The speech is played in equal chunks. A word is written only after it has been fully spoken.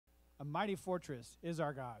A mighty fortress is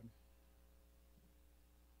our God.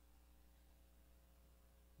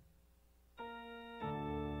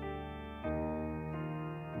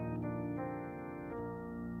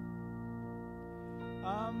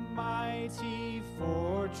 A mighty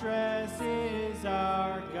fortress is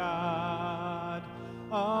our God,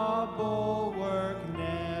 a bulwark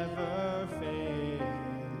never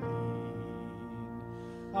failing.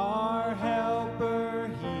 Our helper,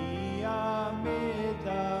 he amid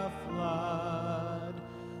the flood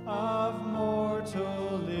of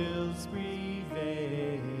mortal ills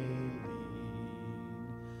prevailing.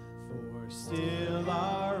 For still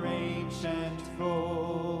our ancient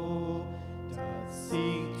foe doth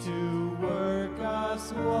seek to work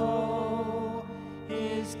us woe.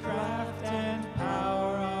 His craft and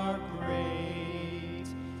power are great,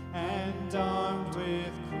 and armed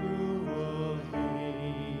with cruel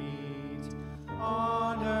hate.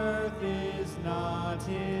 On earth is not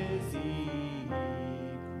his equal.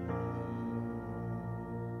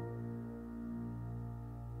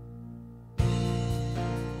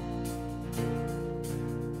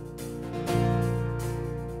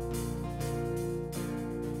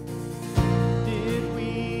 Did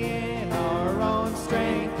we in our own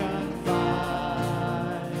strength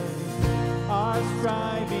confide, our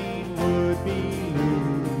striving would be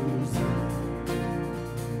losing.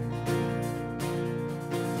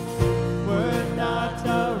 Were not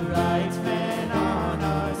the right man on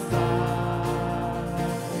our side,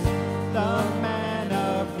 the man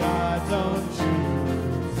of God's own choosing.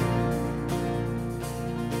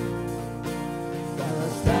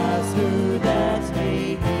 Just as who that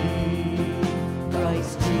may be,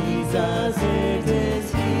 Christ Jesus it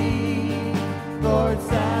is he, Lord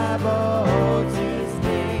Sabaoth his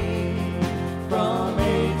name, from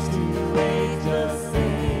age to age the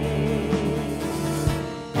same,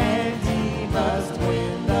 and he must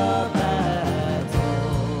win the battle.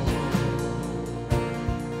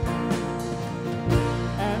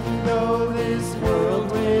 And though this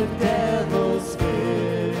world with devils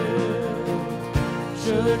filled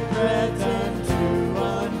should threaten to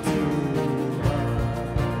undo us,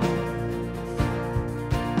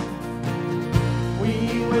 we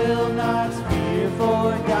will not fear,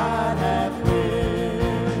 for God hath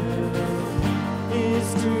willed his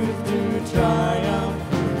truth to triumph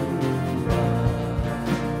through us.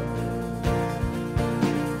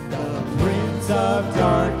 The Prince of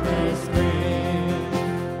Darkness grim,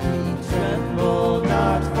 we tremble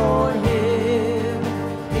not for him.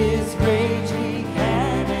 His rage he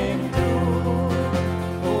can endure,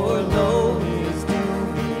 for lo, his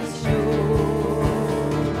doom is sure.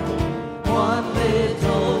 One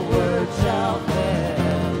little word shall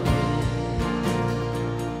fail.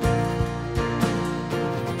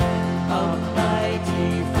 A mighty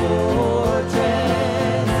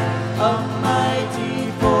fortress, a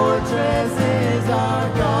mighty fortress is our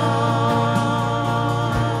God.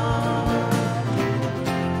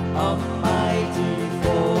 A mighty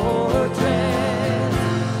fortress,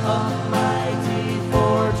 a mighty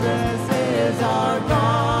fortress is our God.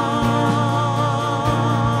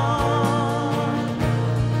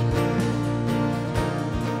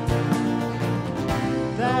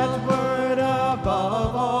 That word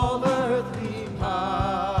above all earthly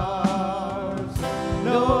powers,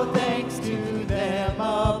 no thanks to them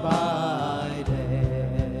abideth.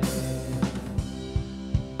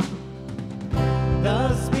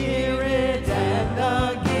 The Spirit and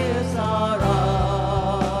the gifts are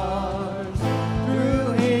ours,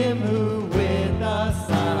 through him who with us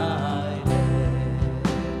sided.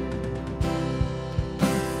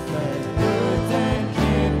 Let goods and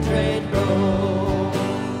kindred go,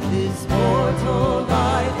 this mortal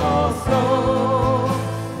life also.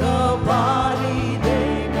 The body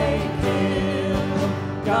they may kill,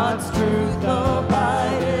 God's truth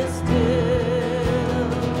abideth still.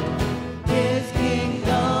 His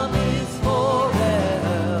kingdom is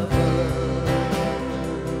forever.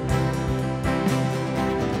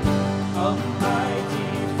 A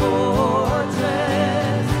mighty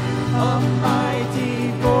fortress, a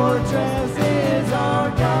mighty fortress is our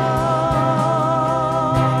God.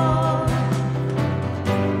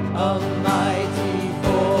 A mighty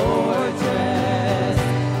fortress,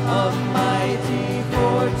 a mighty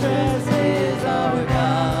fortress is our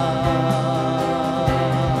God.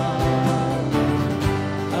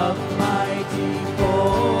 A mighty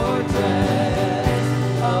fortress,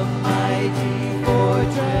 a mighty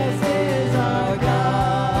fortress is our God.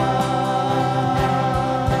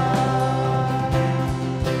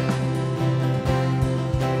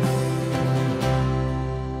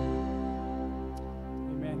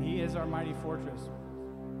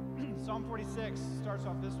 46 starts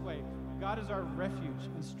off this way. God is our refuge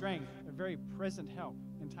and strength, a very present help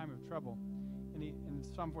in time of trouble. And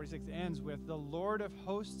Psalm 46 ends with, the Lord of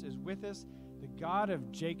hosts is with us. The God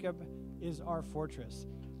of Jacob is our fortress.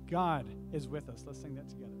 God is with us. Let's sing that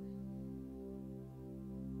together.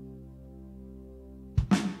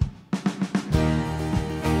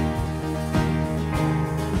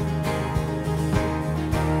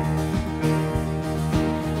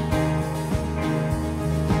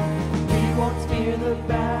 We won't fear the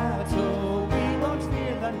battle, we won't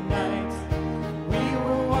fear the night. We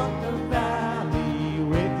will walk the valley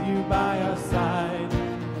with you by our side.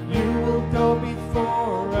 You will go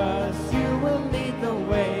before us, you will lead the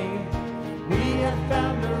way. We have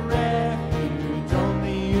found a refuge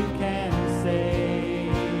only you can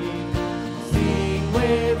save. Sing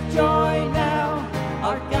with joy now,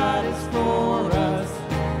 our God is for us.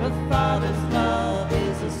 The Father's love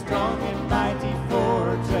is a strong and mighty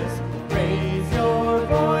fortress. Raise your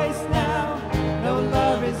voice now, no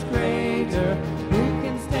love is greater. Who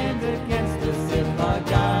can stand against us if our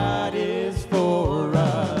God is for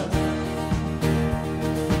us?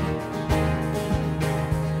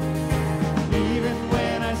 Even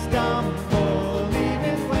when I stumble,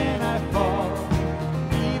 even when I fall,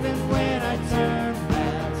 even when I turn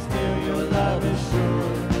back, still your love is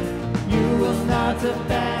sure. You will not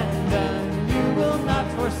abandon, you will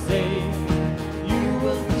not forsake. You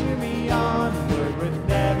will cheer me onward with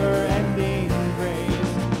never-ending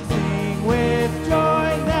grace. Sing with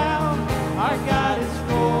joy now, our God is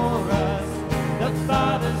for us. The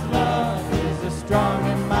Father's love is a strong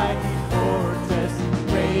and mighty fortress.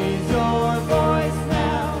 Raise your voice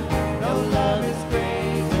now, no love is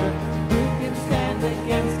greater. Who can stand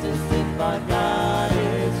against us if our God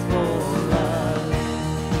is for us?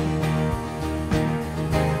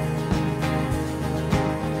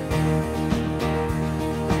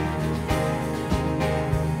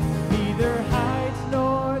 Neither height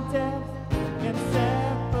nor depth can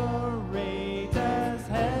separate us.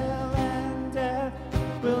 Hell and death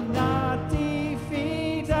will not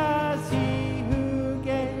defeat us. He who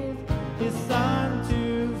gave his Son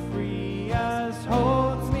to free us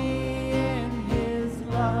holds me in his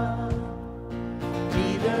love.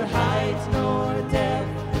 Neither height nor depth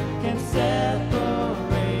can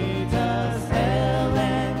separate us. Hell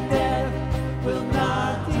and death will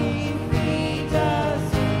not defeat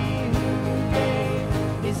us. He who gave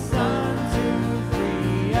his Son to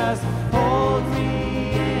free us holds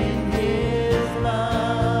me in his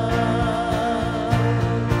love.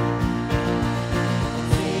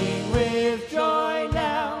 Sing with joy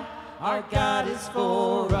now, our God is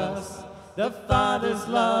for us. The Father's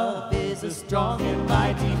love is a strong and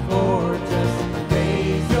mighty fortress.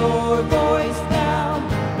 Raise your voice now,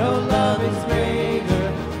 no love is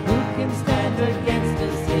greater. Who can stand against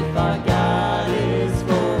us if our God is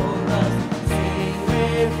for us? Sing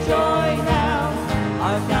with joy now,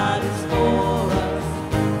 our God is for us.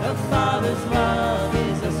 The Father's love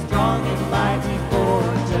is a strong and mighty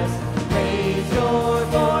fortress. Raise your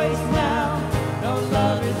voice now, no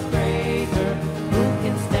love is greater. Who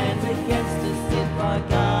can stand against us if our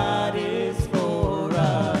God is for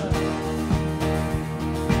us?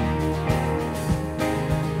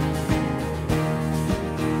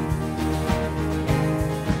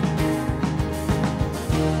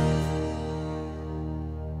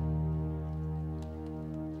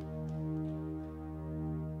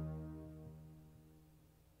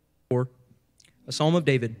 A Psalm of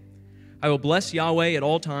David. I will bless Yahweh at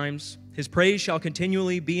all times. His praise shall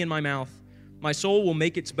continually be in my mouth. My soul will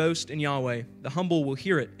make its boast in Yahweh. The humble will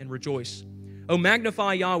hear it and rejoice. O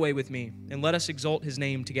magnify Yahweh with me, and let us exalt his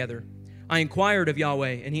name together. I inquired of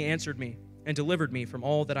Yahweh, and he answered me, and delivered me from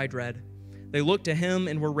all that I dread. They looked to him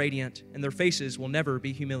and were radiant, and their faces will never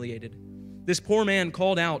be humiliated. This poor man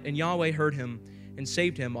called out, and Yahweh heard him, and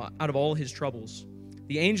saved him out of all his troubles.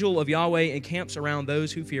 The angel of Yahweh encamps around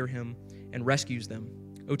those who fear him, and rescues them.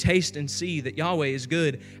 O taste and see that Yahweh is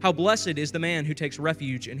good. How blessed is the man who takes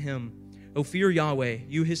refuge in him. O fear Yahweh,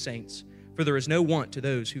 you his saints, for there is no want to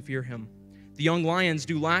those who fear him. The young lions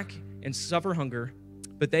do lack and suffer hunger,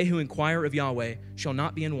 but they who inquire of Yahweh shall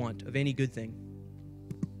not be in want of any good thing.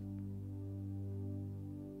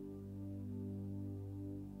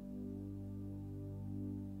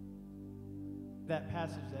 That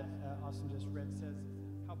passage that Austin just read says,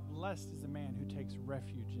 how blessed is the man who takes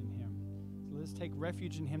refuge in him. So let's take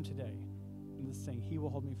refuge in him today. And let's sing, he will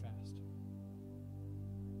hold me fast.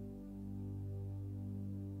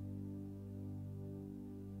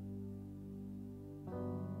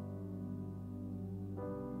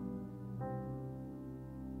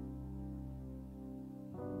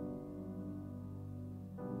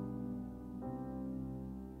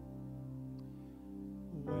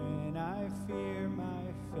 fear my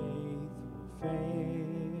faith will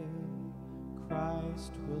fail,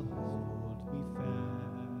 Christ will hold me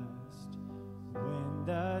fast. When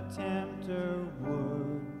the tempter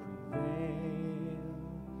would prevail,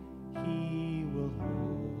 he will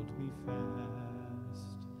hold me fast.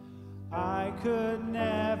 I could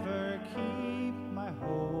never keep my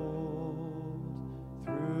hold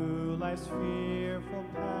through life's fearful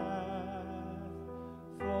path,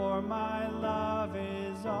 for my love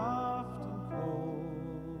is often cold.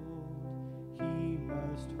 He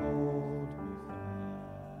must hold me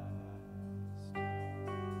fast.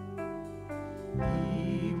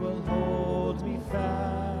 He will hold me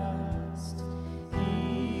fast.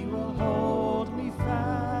 He will hold me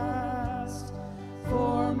fast,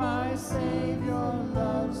 for my Savior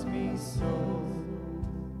loves me so.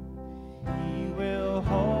 He will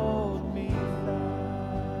hold me fast.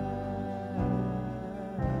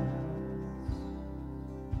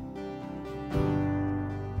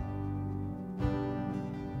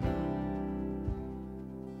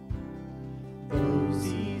 Those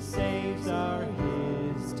he saves are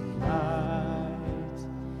his delight.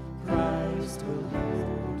 Christ will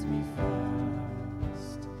hold me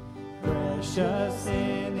fast. Precious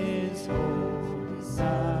in his holy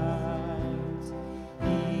sight,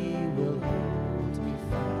 he will hold me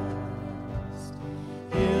fast.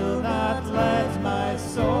 He'll not let my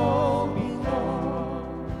soul be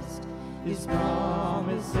lost. His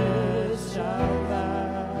promises shall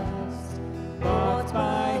last, bought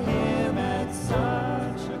by him at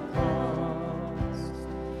such a cost.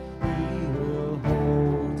 He will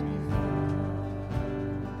hold me fast.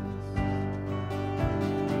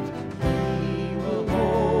 He will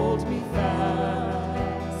hold me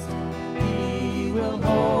fast. He will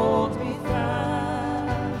hold me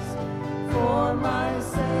fast, for my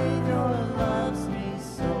Savior loves me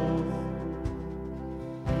so.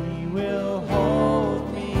 He will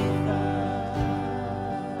hold me fast.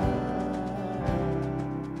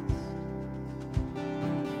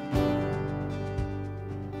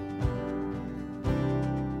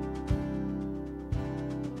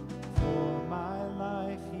 For my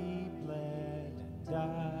life he bled and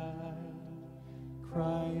died.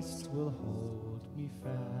 Christ will hold me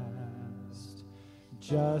fast.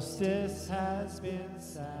 Justice has been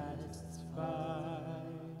satisfied.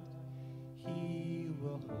 He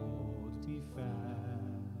will hold me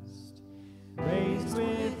fast. Raised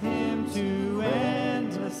with him to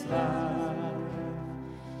endless life,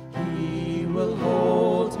 he will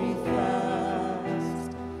hold me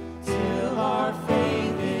fast, till our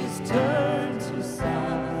faith is turned to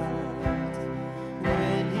sight,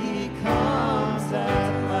 when he comes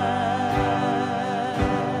at last.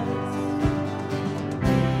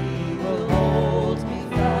 He will hold me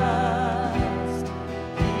fast.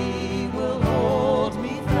 He will hold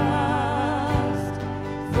me fast,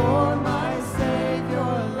 for my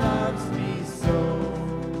Savior loves me so.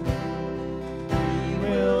 He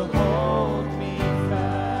will hold me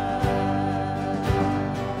fast.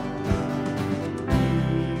 He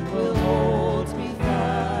will hold me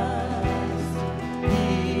fast.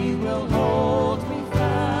 He will hold me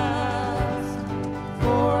fast,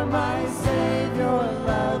 for my Savior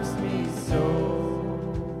loves me so.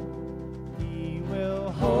 He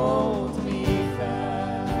will hold me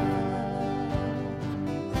fast.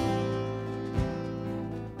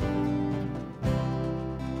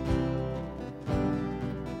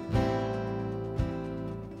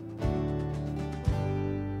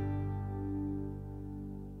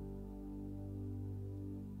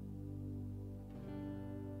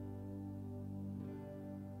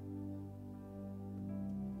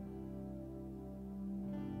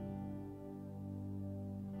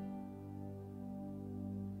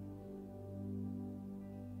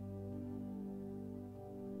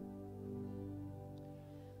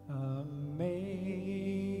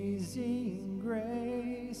 Amazing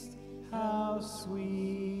grace, how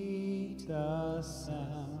sweet the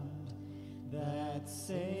sound that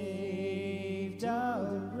saved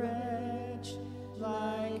a wretch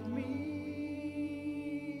like me.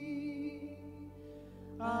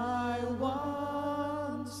 I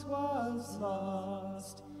once was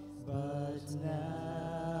lost, but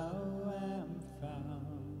now am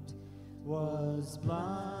found, was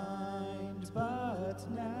blind, but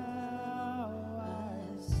now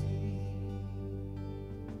I see.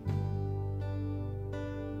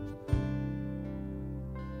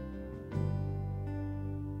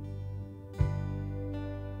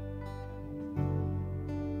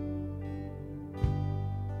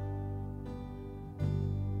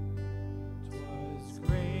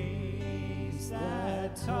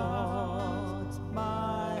 Taught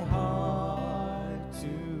my heart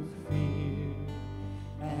to fear.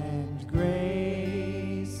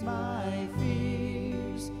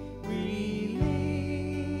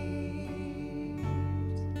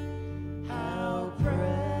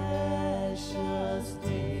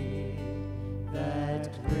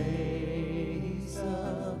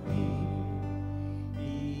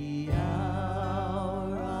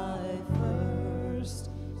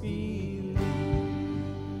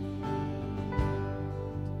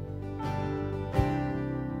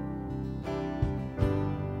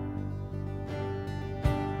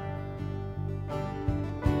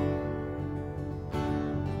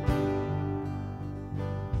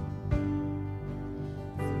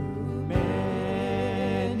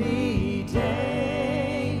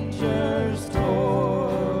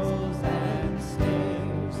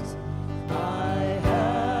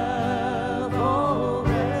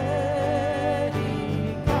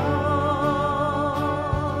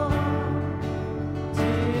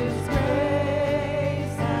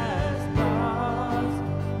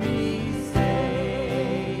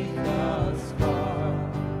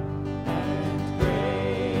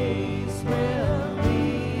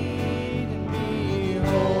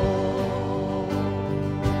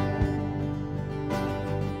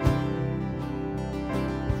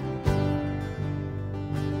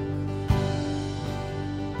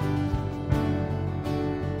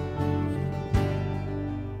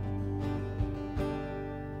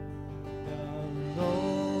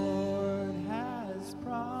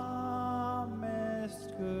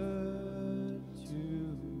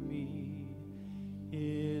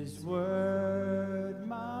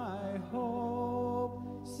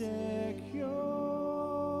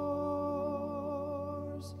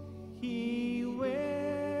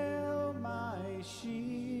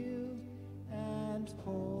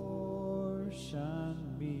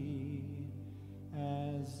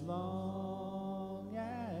 as long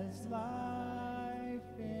as life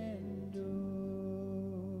endures.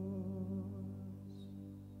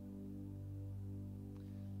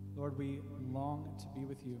 Lord, we long to be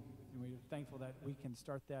with you, and we're thankful that we can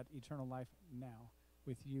start that eternal life now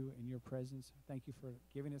with you in your presence. Thank you for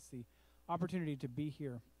giving us the opportunity to be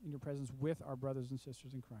here in your presence with our brothers and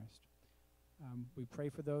sisters in Christ. We pray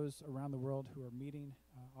for those around the world who are meeting,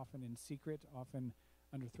 often in secret, often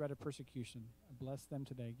under threat of persecution. Bless them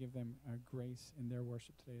today. Give them grace in their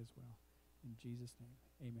worship today as well. In Jesus' name,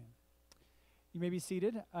 amen. You may be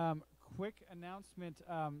seated. Quick announcement.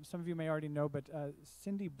 Some of you may already know, but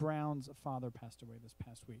Cindy Brown's father passed away this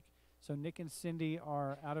past week. So Nick and Cindy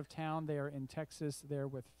are out of town. They are in Texas. They're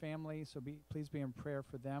with family, so please be in prayer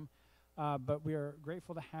for them. But we are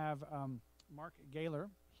grateful to have Mark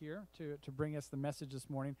Gaylor here to bring us the message this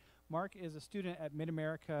morning. Mark is a student at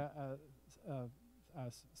Mid-America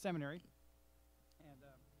Seminary, and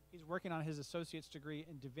he's working on his associate's degree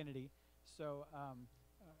in divinity. So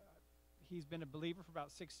he's been a believer for about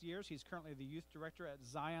 6 years. He's currently the youth director at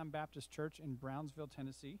Zion Baptist Church in Brownsville,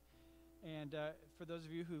 Tennessee. And for those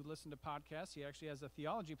of you who listen to podcasts, he actually has a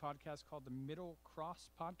theology podcast called the Middle Cross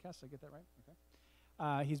Podcast. Did I get that right?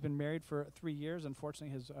 Okay. He's been married for 3 years.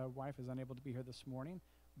 Unfortunately, his wife is unable to be here this morning.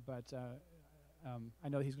 But I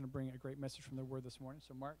know he's going to bring a great message from the Word this morning.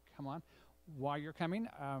 So, Mark, come on. While you're coming,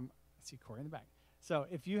 I see Corey in the back. So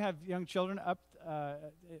if you have young children up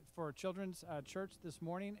for children's church this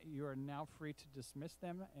morning, you are now free to dismiss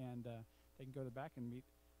them, and they can go to the back and meet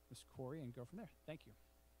Miss Corey and go from there. Thank you.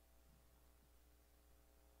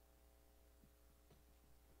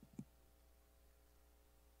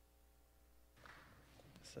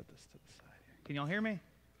 Set this to the side here. Can y'all hear me?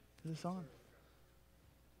 Is this on?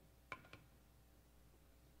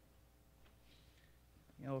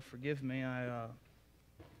 Y'all forgive me. I've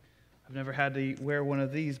never had to wear one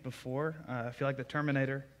of these before. I feel like the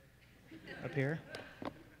Terminator up here.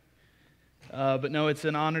 But no, it's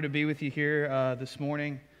an honor to be with you here this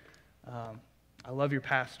morning. I love your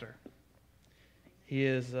pastor. He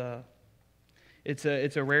is. It's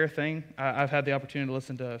a rare thing. I've had the opportunity to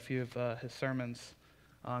listen to a few of his sermons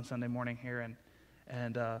on Sunday morning here,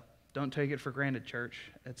 and don't take it for granted,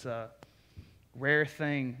 church. It's a rare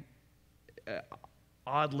thing,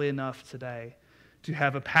 oddly enough today, to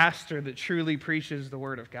have a pastor that truly preaches the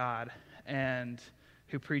Word of God and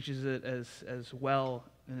who preaches it as well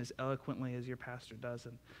and as eloquently as your pastor does.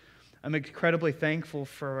 And I'm incredibly thankful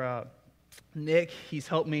for Nick. He's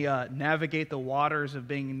helped me navigate the waters of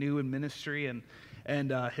being new in ministry,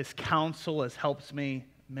 and his counsel has helped me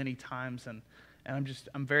many times, and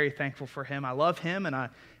I'm very thankful for him. I love him,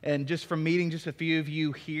 and just from meeting just a few of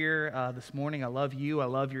you here this morning, I love you. I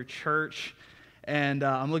love your church, and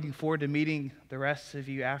I'm looking forward to meeting the rest of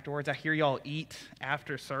you afterwards. I hear y'all eat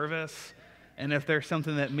after service, and if there's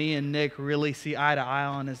something that me and Nick really see eye to eye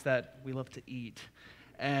on, is that we love to eat.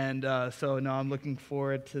 And so, no, I'm looking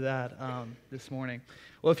forward to that this morning.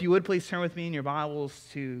 Well, if you would, please turn with me in your Bibles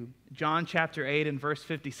to John chapter 8 and verse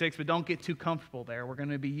 56, but don't get too comfortable there. We're going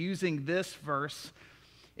to be using this verse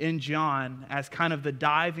in John as kind of the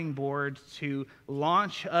diving board to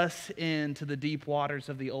launch us into the deep waters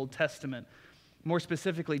of the Old Testament, more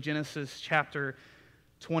specifically Genesis chapter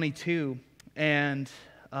 22. And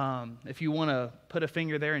if you want to put a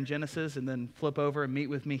finger there in Genesis and then flip over and meet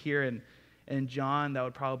with me here in John, that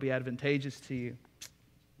would probably be advantageous to you.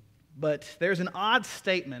 But there's an odd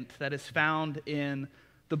statement that is found in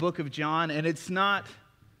the book of John, and it's not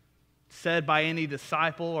said by any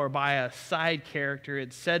disciple or by a side character.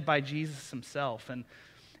 It's said by Jesus himself. And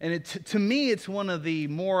to me, it's one of the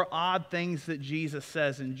more odd things that Jesus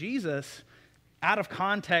says. And Jesus, out of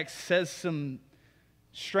context, says some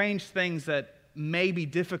strange things that may be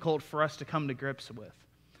difficult for us to come to grips with.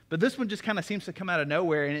 But this one just kind of seems to come out of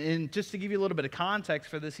nowhere. And just to give you a little bit of context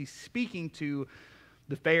for this, he's speaking to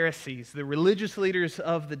the Pharisees, the religious leaders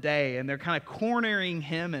of the day, and they're kind of cornering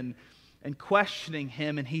him and questioning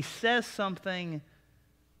him. And he says something,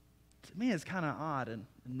 to me, is kind of odd, and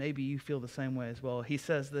maybe you feel the same way as well. He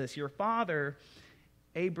says this: "Your father,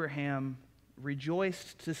 Abraham,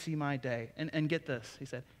 rejoiced to see my day." And get this, he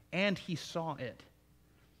said, "and he saw it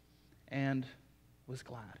and was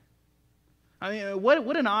glad." I mean,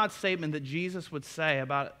 what an odd statement that Jesus would say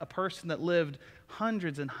about a person that lived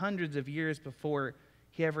hundreds and hundreds of years before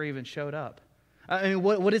he ever even showed up. I mean,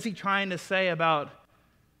 what is he trying to say about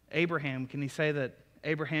Abraham? Can he say that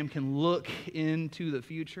Abraham can look into the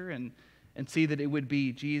future and see that it would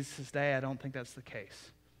be Jesus' day? I don't think that's the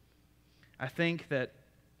case. I think that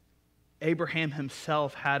Abraham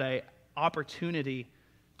himself had an opportunity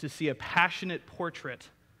to see a passionate portrait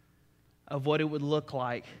of what it would look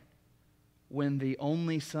like when the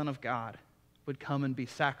only Son of God would come and be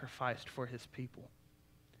sacrificed for his people.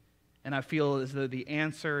 And I feel as though the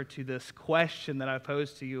answer to this question that I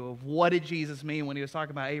posed to you of what did Jesus mean when he was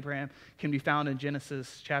talking about Abraham can be found in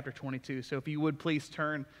Genesis chapter 22. So if you would please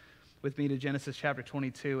turn with me to Genesis chapter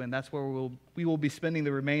 22, and that's where we will be spending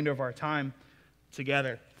the remainder of our time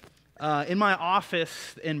together. In my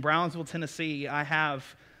office in Brownsville, Tennessee, I have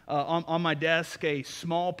on my desk a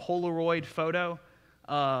small Polaroid photo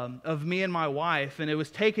of me and my wife, and it was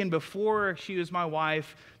taken before she was my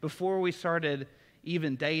wife, before we started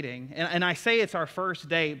even dating. And I say it's our first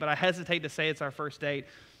date, but I hesitate to say it's our first date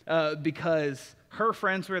because her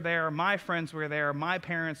friends were there, my friends were there, my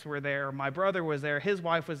parents were there, my brother was there, his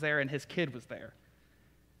wife was there, and his kid was there.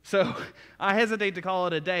 So I hesitate to call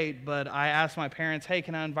it a date, but I asked my parents, hey,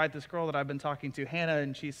 can I invite this girl that I've been talking to, Hannah?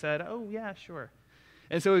 And she said, oh, yeah, sure.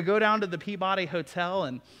 And so we go down to the Peabody Hotel,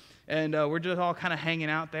 and we're just all kind of hanging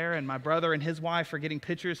out there, and my brother and his wife are getting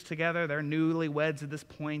pictures together. They're newlyweds at this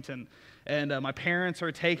point, and my parents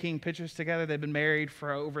are taking pictures together. They've been married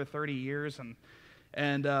for over 30 years,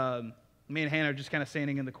 and me and Hannah are just kind of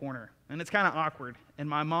standing in the corner, and it's kind of awkward. And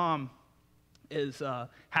my mom is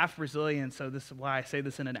half Brazilian, so this is why I say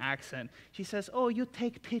this in an accent. She says, oh, you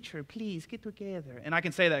take picture, please, get together. And I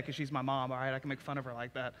can say that because she's my mom, all right? I can make fun of her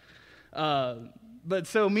like that. But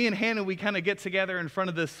so me and Hannah, we kind of get together in front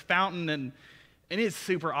of this fountain, and it's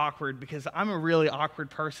super awkward because I'm a really awkward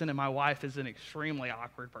person, and my wife is an extremely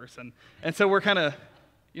awkward person. And so we're kind of,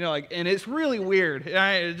 and it's really weird.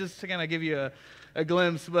 Just to kind of give you a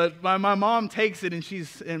glimpse, but my mom takes it,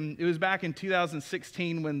 and it was back in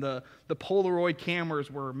 2016 when the Polaroid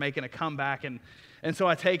cameras were making a comeback, and so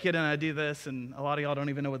I take it and I do this, and a lot of y'all don't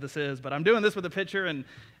even know what this is, but I'm doing this with a picture, and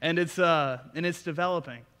it's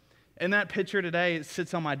developing. And that picture today, it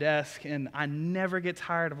sits on my desk, and I never get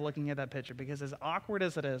tired of looking at that picture because as awkward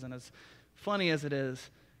as it is and as funny as it is,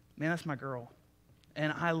 man, that's my girl.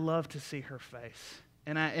 And I love to see her face.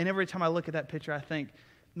 And every time I look at that picture, I think,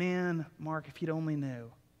 man, Mark, if you'd only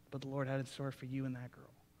knew what the Lord had in store for you and that girl.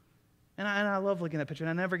 And I love looking at that picture, and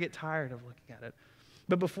I never get tired of looking at it.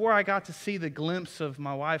 But before I got to see the glimpse of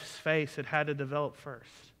my wife's face, it had to develop first.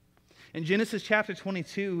 And Genesis chapter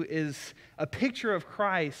 22 is a picture of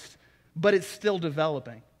Christ, but it's still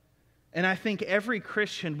developing. And I think every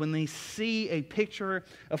Christian, when they see a picture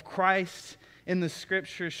of Christ in the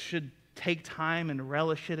Scriptures, should take time and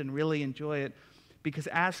relish it and really enjoy it. Because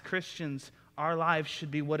as Christians, our lives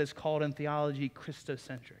should be what is called in theology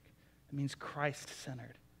Christocentric. It means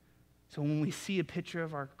Christ-centered. So when we see a picture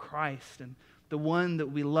of our Christ and the one that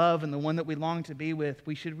we love and the one that we long to be with,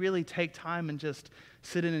 we should really take time and just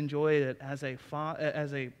sit and enjoy it as a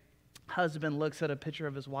husband looks at a picture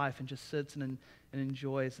of his wife and just sits and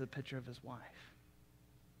enjoys the picture of his wife.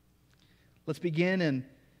 Let's begin in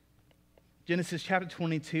Genesis chapter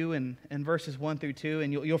 22 and verses 1 through 2.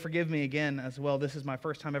 And you'll forgive me again as well. This is my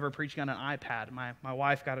first time ever preaching on an iPad. My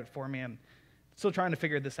wife got it for me. I'm still trying to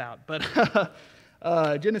figure this out. But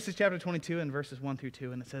Genesis chapter 22 and verses 1 through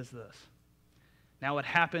 2. And it says this. Now it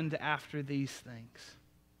happened after these things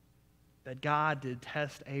that God did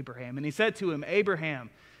test Abraham. And he said to him, Abraham.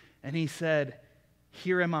 And he said,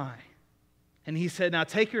 here am I. And he said, now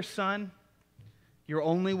take your son, your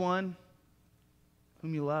only one,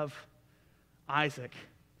 whom you love, Isaac,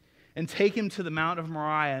 and take him to the Mount of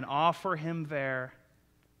Moriah and offer him there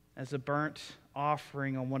as a burnt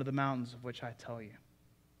offering on one of the mountains of which I tell you.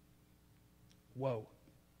 Whoa.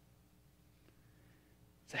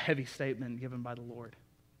 It's a heavy statement given by the Lord.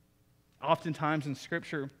 Oftentimes in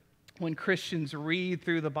Scripture, when Christians read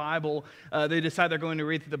through the Bible, they decide they're going to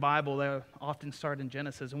read through the Bible, they often start in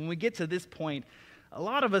Genesis. And when we get to this point, a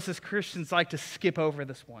lot of us as Christians like to skip over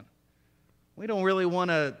this one. We don't really want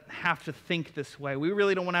to have to think this way. We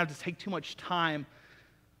really don't want to have to take too much time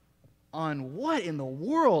on what in the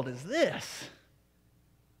world is this?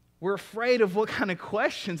 We're afraid of what kind of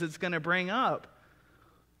questions it's going to bring up.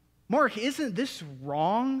 Mark, isn't this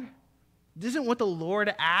wrong? Isn't what the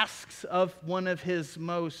Lord asks of one of his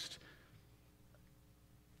most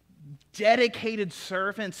dedicated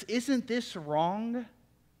servants, isn't this wrong?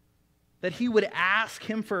 That he would ask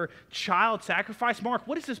him for child sacrifice? Mark,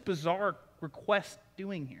 what is this bizarre request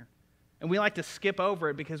doing here? And we like to skip over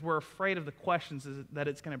it because we're afraid of the questions that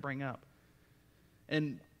it's going to bring up.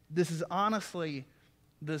 And this is honestly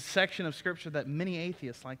the section of Scripture that many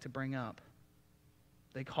atheists like to bring up.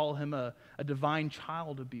 They call him a divine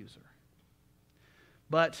child abuser.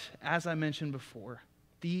 But as I mentioned before,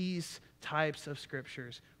 these types of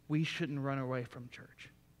Scriptures, we shouldn't run away from church.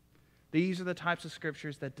 These are the types of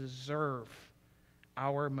Scriptures that deserve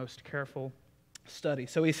our most careful study.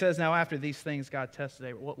 So he says, now after these things, God tested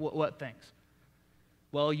Abraham. What things?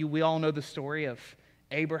 Well, we all know the story of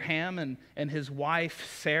Abraham and his wife,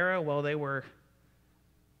 Sarah. Well, the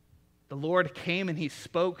Lord came and he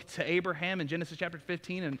spoke to Abraham in Genesis chapter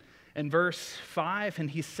 15 and verse 5, and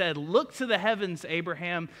he said, look to the heavens,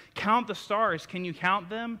 Abraham, count the stars. Can you count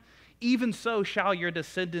them? Even so shall your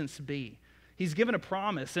descendants be. He's given a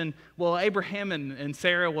promise. And, well, Abraham and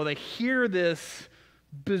Sarah, well, they hear this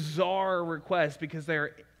bizarre request because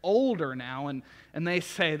they're older now, and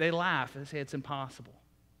they laugh. They say it's impossible.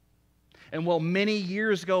 And, well, many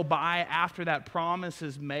years go by after that promise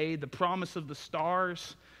is made, the promise of the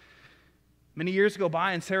stars. Many years go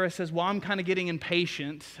by, and Sarah says, well, I'm kind of getting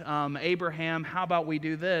impatient. Abraham, how about we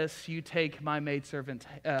do this? You take my maidservant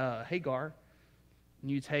Hagar,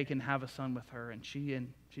 and you take and have a son with her. And she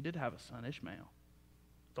did have a son, Ishmael.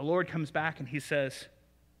 The Lord comes back, and he says,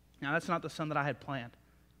 now that's not the son that I had planned.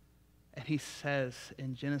 And he says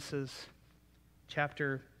in Genesis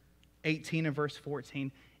chapter 18 and verse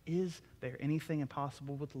 14, is there anything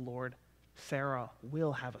impossible with the Lord? Sarah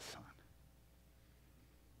will have a son.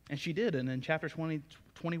 And she did. And in chapter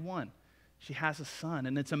 21, she has a son.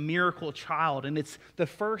 And it's a miracle child. And it's the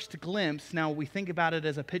first glimpse. Now, we think about it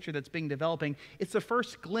as a picture that's being developing. It's the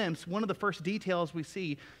first glimpse, one of the first details we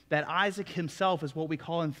see that Isaac himself is what we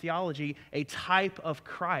call in theology a type of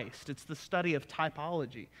Christ. It's the study of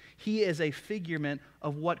typology. He is a figurement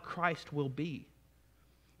of what Christ will be.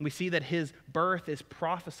 We see that his birth is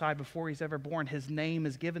prophesied before he's ever born. His name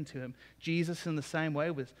is given to him. Jesus, in the same way,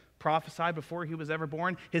 was prophesied before he was ever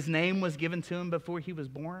born. His name was given to him before he was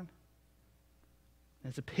born.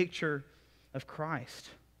 It's a picture of Christ.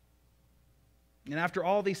 And after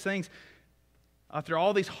all these things, after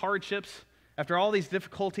all these hardships, after all these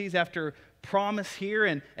difficulties, after promise here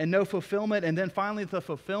and no fulfillment, and then finally the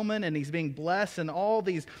fulfillment, and he's being blessed, and all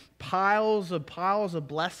these piles of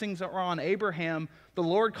blessings are on Abraham, the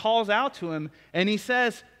Lord calls out to him, and he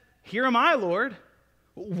says, here am I, Lord.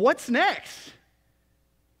 What's next?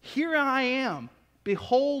 Here I am.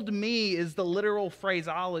 Behold me is the literal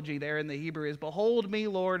phraseology there in the Hebrew is, behold me,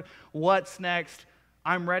 Lord, what's next?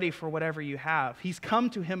 I'm ready for whatever you have. He's come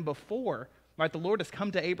to him before, right? The Lord has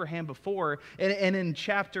come to Abraham before, and in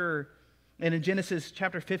Genesis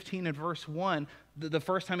chapter 15 and verse 1, the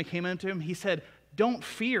first time he came into him, he said, don't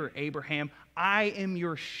fear, Abraham. I am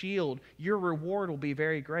your shield. Your reward will be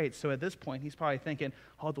very great. So at this point, he's probably thinking,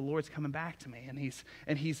 oh, the Lord's coming back to me. And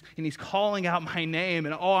he's calling out my name.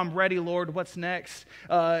 And, oh, I'm ready, Lord. What's next?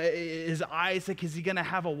 Is Isaac, is he going to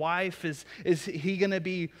have a wife? Is he going to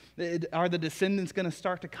be, are the descendants going to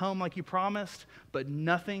start to come like you promised? But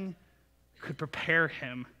nothing could prepare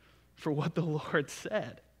him for what the Lord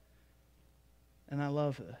said. And I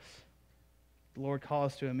love this. The Lord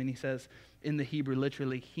calls to him and he says, in the Hebrew,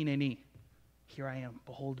 literally, hineni, here I am,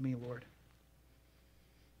 behold me, Lord.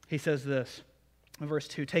 He says this in verse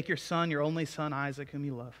 2, take your son, your only son, Isaac, whom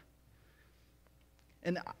you love.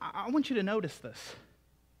 And I want you to notice this.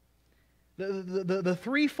 The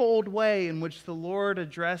threefold way in which the Lord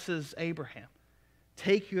addresses Abraham.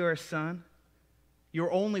 Take your son,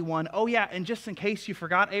 your only one. Oh yeah, and just in case you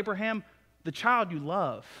forgot, Abraham, the child you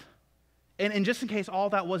love. And just in case all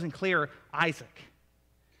that wasn't clear, Isaac.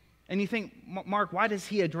 And you think, Mark, why does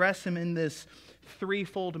he address him in this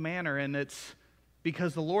threefold manner? And it's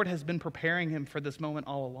because the Lord has been preparing him for this moment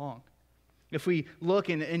all along. If we look,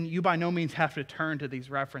 and you by no means have to turn to these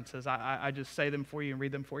references. I just say them for you and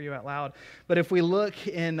read them for you out loud. But if we look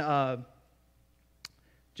in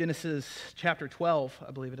Genesis chapter 12,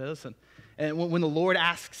 I believe it is, and when the Lord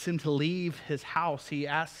asks him to leave his house, he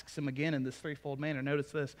asks him again in this threefold manner.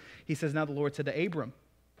 Notice this. He says, now the Lord said to Abram,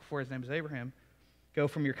 before his name is Abraham, go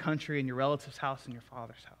from your country and your relative's house and your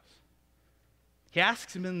father's house. He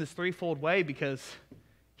asks him in this threefold way because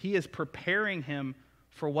he is preparing him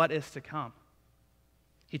for what is to come.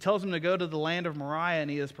 He tells him to go to the land of Moriah, and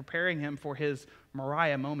he is preparing him for his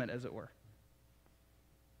Moriah moment, as it were.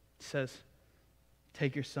 He says,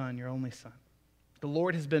 take your son, your only son. The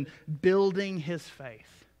Lord has been building his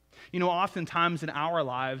faith. You know, oftentimes in our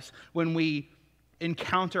lives, when we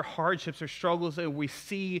encounter hardships or struggles, and we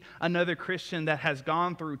see another Christian that has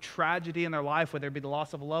gone through tragedy in their life, whether it be the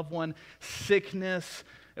loss of a loved one, sickness,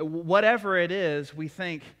 whatever it is, we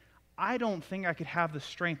think, I don't think I could have the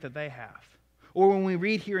strength that they have. Or when we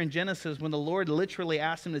read here in Genesis, when the Lord literally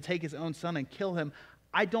asked him to take his own son and kill him,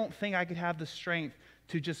 I don't think I could have the strength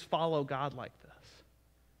to just follow God like this.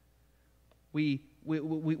 We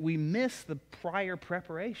miss the prior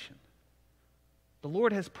preparation. The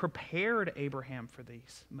Lord has prepared Abraham for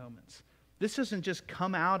these moments. This doesn't just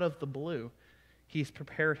come out of the blue. He's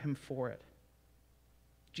prepared him for it.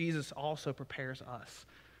 Jesus also prepares us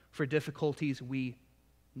for difficulties we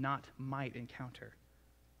not might encounter,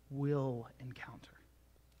 will encounter.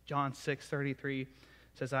 John 6:33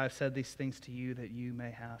 says, I have said these things to you that you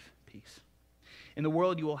may have peace. In the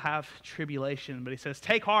world you will have tribulation, but he says,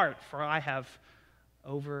 take heart, for I have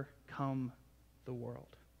overcome the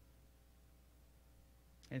world.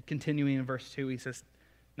 And continuing in verse 2, he says,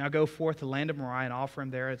 now go forth to the land of Moriah and offer him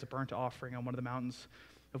there as a burnt offering on one of the mountains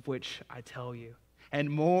of which I tell you. And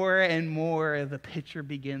more the picture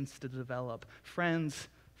begins to develop. Friends,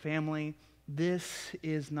 family, this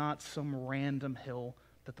is not some random hill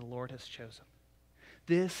that the Lord has chosen.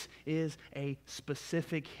 This is a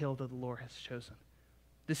specific hill that the Lord has chosen.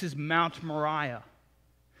 This is Mount Moriah.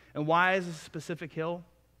 And why is this a specific hill?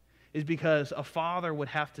 Is because a father would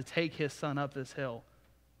have to take his son up this hill,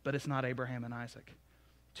 but it's not Abraham and Isaac.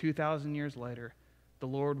 2,000 years later, the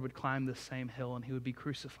Lord would climb this same hill and he would be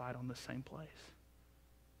crucified on the same place.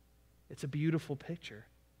 It's a beautiful picture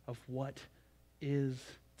of what is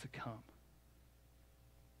to come.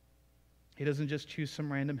 He doesn't just choose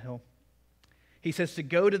some random hill. He says to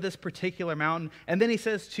go to this particular mountain, and then he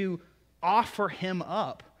says to offer him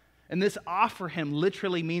up. And this offer him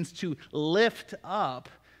literally means to lift up.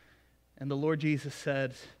 And the Lord Jesus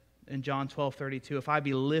said in John 12:32, if I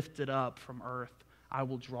be lifted up from earth, I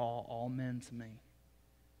will draw all men to me.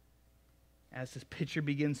 As this picture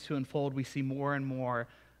begins to unfold, we see more and more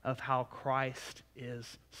of how Christ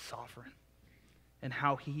is sovereign and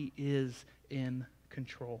how he is in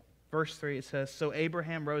control. Verse 3, it says, so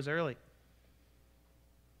Abraham rose early,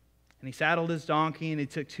 and he saddled his donkey, and he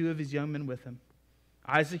took 2 of his young men with him,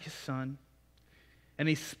 Isaac his son, and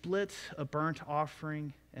he split a burnt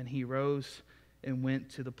offering, and he rose and went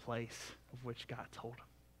to the place of which God told him.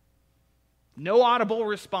 No audible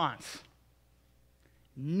response.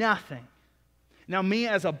 Nothing. Now, me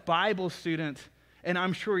as a Bible student, and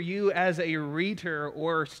I'm sure you as a reader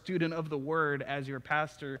or student of the Word, as your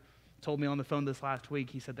pastor told me on the phone this last week,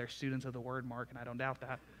 he said they're students of the Word, Mark, and I don't doubt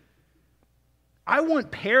that. I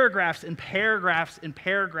want paragraphs and paragraphs and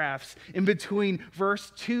paragraphs in between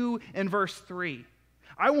verse 2 and verse 3.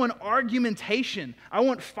 I want argumentation. I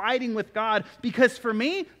want fighting with God, because for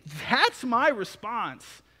me, that's my response.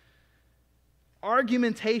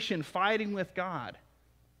 Argumentation, fighting with God.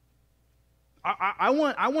 I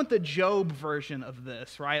want the Job version of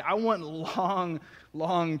this, right? I want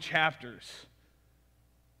long chapters.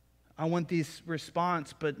 I want these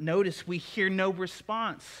response, but notice we hear no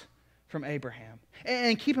response from Abraham.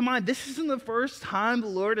 And keep in mind, this isn't the first time the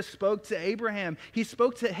Lord has spoke to Abraham. He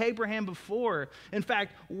spoke to Abraham before. In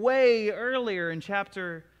fact, way earlier in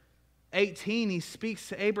chapter 18, he speaks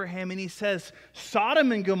to Abraham and he says,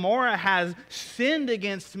 Sodom and Gomorrah has sinned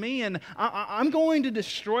against me, and I'm going to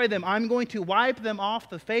destroy them. I'm going to wipe them off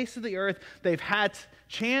the face of the earth. They've had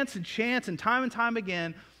chance and time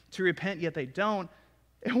again to repent, yet they don't.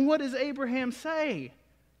 And what does Abraham say?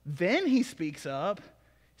 Then he speaks up.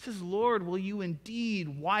 He says, Lord, will you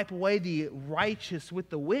indeed wipe away the righteous with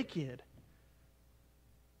the wicked?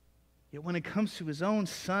 Yet when it comes to his own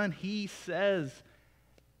son, he says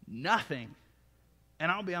nothing.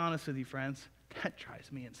 And I'll be honest with you, friends, that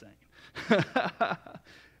drives me insane.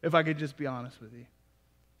 If I could just be honest with you.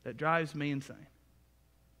 That drives me insane.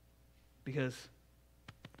 Because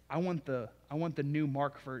I want the new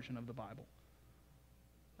Mark version of the Bible.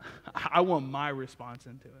 I want my response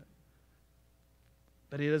into it.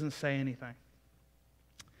 But he doesn't say anything.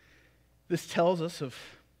 This tells us of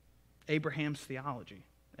Abraham's theology.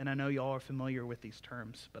 And I know y'all are familiar with these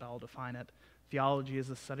terms, but I'll define it. Theology is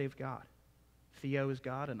the study of God. Theo is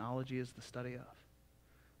God, and ology is the study of.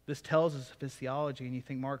 This tells us of his theology, and you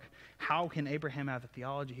think, Mark, how can Abraham have a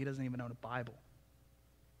theology? He doesn't even own a Bible.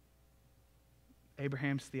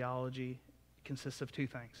 Abraham's theology consists of 2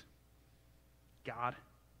 things. God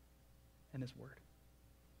and his word.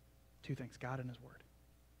 2 things, God and his word.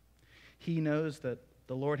 He knows that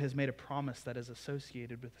the Lord has made a promise that is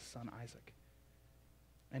associated with his son Isaac.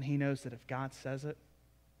 And he knows that if God says it,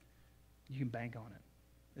 you can bank on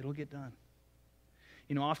it. It'll get done.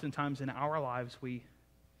 You know, oftentimes in our lives, we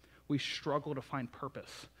struggle to find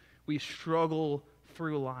purpose. We struggle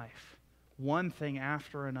through life, one thing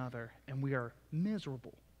after another, and we are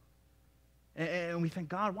miserable. And we think,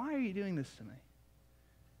 God, why are you doing this to me?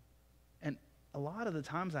 And a lot of the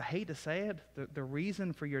times, I hate to say it, the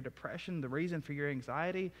reason for your depression, the reason for your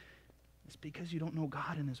anxiety is because you don't know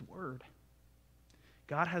God and his word.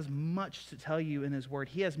 God has much to tell you in his word.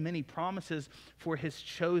 He has many promises for his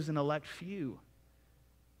chosen elect few.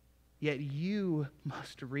 Yet you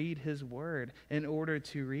must read his word in order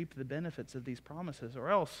to reap the benefits of these promises. Or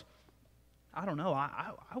else, I don't know,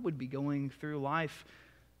 I would be going through life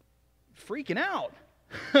freaking out,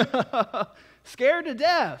 scared to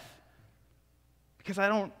death, because I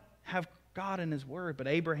don't have God in his word. But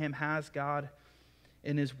Abraham has God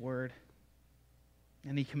in his word,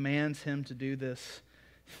 and he commands him to do this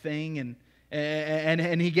thing,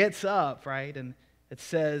 and he gets up, right? And it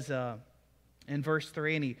says in verse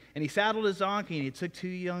 3, and he saddled his donkey, and he took 2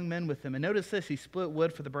 young men with him. And notice this, he split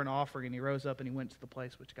wood for the burnt offering, and he rose up and he went to the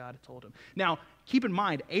place which God had told him. Now, keep in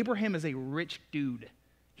mind, Abraham is a rich dude.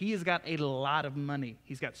 He has got a lot of money.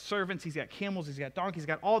 He's got servants, he's got camels, he's got donkeys, he's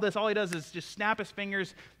got all this. All he does is just snap his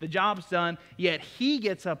fingers, the job's done, yet he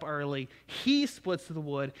gets up early, he splits the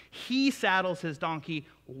wood, he saddles his donkey.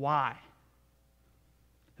 Why?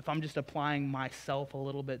 If I'm just applying myself a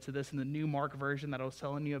little bit to this in the new Mark version that I was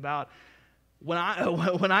telling you about, when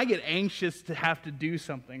I get anxious to have to do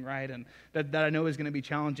something, right, and that I know is going to be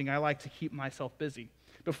challenging, I like to keep myself busy.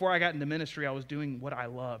 Before I got into ministry, I was doing what I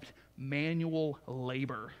loved, manual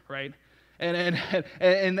labor, right?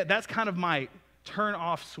 And that's kind of my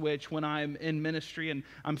turn-off switch when I'm in ministry and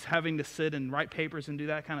I'm having to sit and write papers and do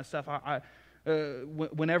that kind of stuff.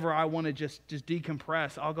 Whenever I want to just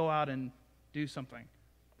decompress, I'll go out and do something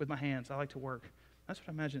with my hands. I like to work. That's what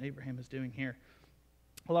I imagine Abraham is doing here.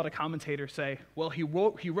 A lot of commentators say, well, he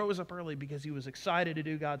rose up early because he was excited to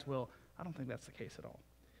do God's will. I don't think that's the case at all.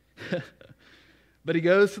 But he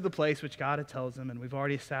goes to the place which God had tells him, and we've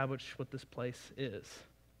already established what this place is.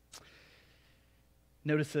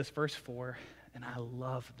 Notice this, verse 4, and I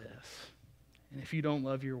love this. And if you don't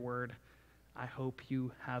love your word, I hope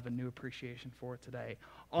you have a new appreciation for it today.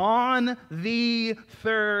 On the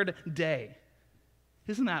 3rd day.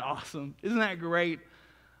 Isn't that awesome? Isn't that great?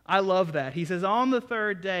 I love that. He says, on the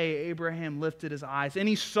 3rd day, Abraham lifted his eyes, and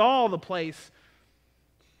he saw the place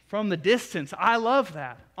from the distance. I love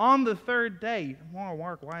that. On the 3rd day.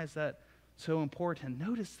 Mark, why is that so important?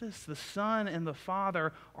 Notice this. The Son and the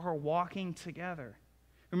Father are walking together.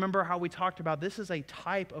 Remember how we talked about this is a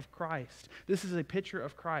type of Christ. This is a picture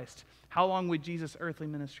of Christ. How long would Jesus' earthly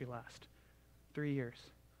ministry last? 3 years.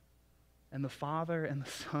 And the Father and the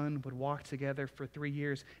Son would walk together for 3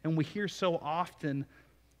 years. And we hear so often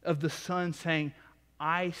of the Son saying,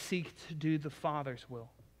 I seek to do the Father's will.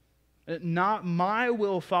 Not my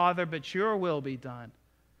will, Father, but your will be done.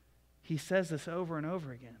 He says this over and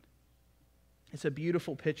over again. It's a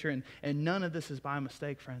beautiful picture, and none of this is by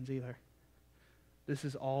mistake, friends, either. This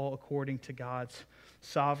is all according to God's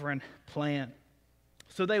sovereign plan.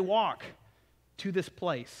 So they walk to this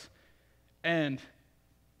place, and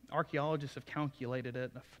archaeologists have calculated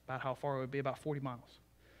it about how far it would be, about 40 miles.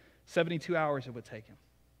 72 hours it would take him.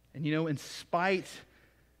 And you know, in spite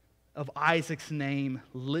of Isaac's name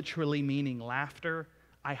literally meaning laughter,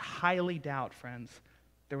 I highly doubt, friends,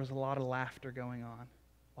 there was a lot of laughter going on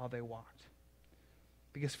while they walked.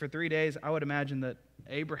 Because for 3 days, I would imagine that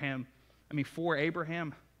for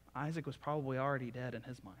Abraham, Isaac was probably already dead in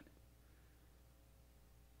his mind.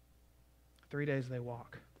 3 days they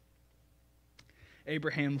walk.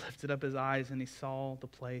 Abraham lifted up his eyes and he saw the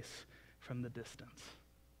place from the distance.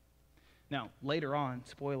 Now, later on,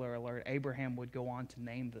 spoiler alert, Abraham would go on to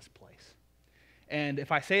name this place. And if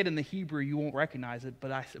I say it in the Hebrew, you won't recognize it,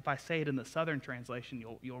 but if I say it in the Southern translation,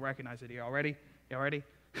 you'll recognize it. Are you all ready? Y'all ready?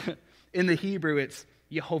 In the Hebrew, it's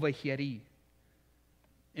Yehovah Jireh.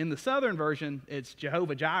 In the Southern version, it's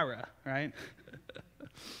Jehovah Jireh, right?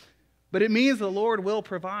 But it means the Lord will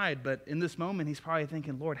provide. But in this moment, he's probably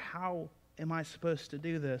thinking, Lord, how am I supposed to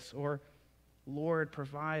do this? Or, Lord,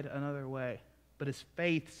 provide another way. But his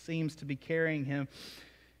faith seems to be carrying him.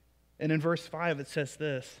 And in verse 5, it says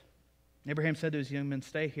this. Abraham said to his young men,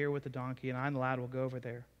 stay here with the donkey, and I and the lad will go over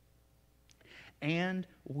there. And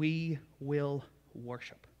we will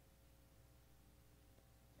worship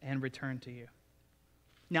and return to you.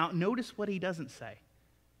 Now, notice what he doesn't say.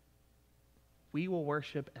 We will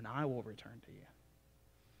worship and I will return to you.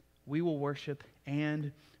 We will worship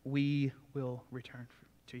and we will return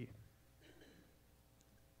to you.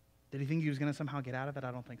 Did he think he was going to somehow get out of it?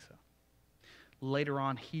 I don't think so. Later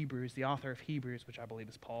on, Hebrews, the author of Hebrews, which I believe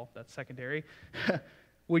is Paul, that's secondary,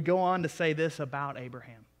 would go on to say this about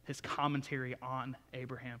Abraham, his commentary on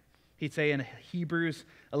Abraham. He'd say in Hebrews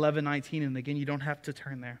 11:19, and again, you don't have to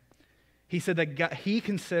turn there. He said that he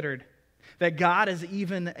considered that God is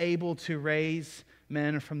even able to raise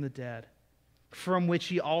men from the dead, from which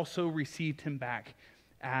he also received him back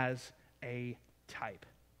as a type.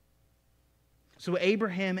 So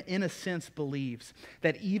Abraham, in a sense, believes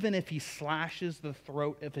that even if he slashes the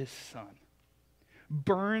throat of his son,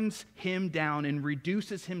 burns him down and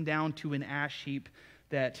reduces him down to an ash heap,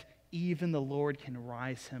 that even the Lord can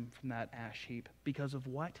rise him from that ash heap. Because of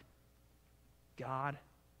what? God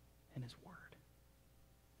and his word.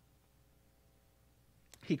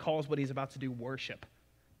 he calls what he's about to do worship.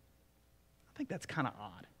 I think that's kind of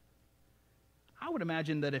odd. I would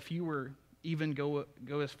imagine that if you were even go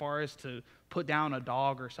as far as to put down a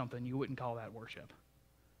dog or something, you wouldn't call that worship.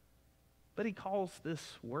 But he calls this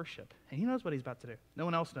worship, and he knows what he's about to do. No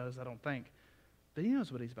one else knows, I don't think, but he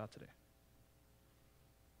knows what he's about to do.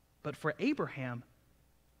 But for Abraham,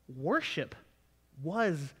 worship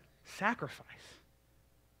was sacrifice.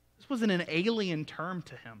 This wasn't an alien term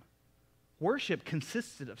to him. Worship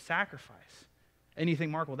consisted of sacrifice. And you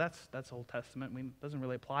think, Mark, well, that's Old Testament. It doesn't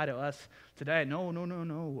really apply to us today. No.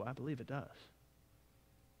 I believe it does.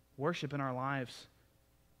 Worship in our lives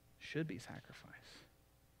should be sacrifice.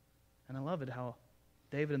 And I love it how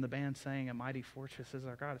David and the band sang, "A mighty fortress is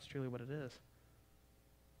our God." It's truly what it is.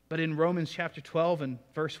 But in Romans chapter 12 and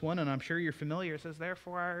verse 1, and I'm sure you're familiar, it says,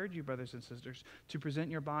 "Therefore I urge you, brothers and sisters, to present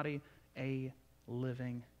your body a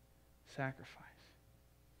living sacrifice."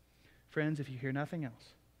 Friends, if you hear nothing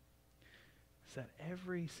else, it's that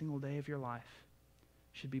every single day of your life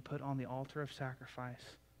should be put on the altar of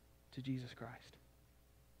sacrifice to Jesus Christ.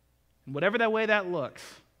 And whatever that way that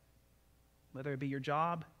looks, whether it be your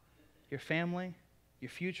job, your family, your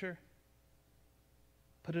future,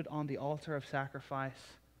 put it on the altar of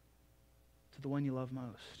sacrifice to the one you love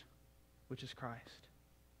most, which is Christ.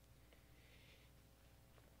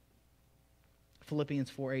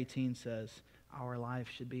 Philippians 4:18 says, our life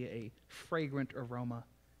should be a fragrant aroma,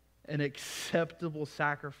 an acceptable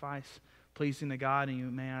sacrifice, pleasing to God. And you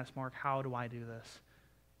may ask, Mark, how do I do this?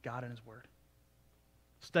 God and His Word.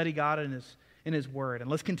 Study God in His Word. And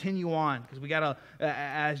let's continue on, because we got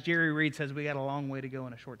as Jerry Reed says, we got a long way to go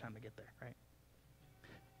and a short time to get there, right?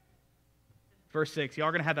 Verse 6. Y'all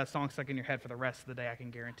are going to have that song stuck in your head for the rest of the day. I can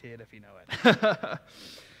guarantee it if you know it.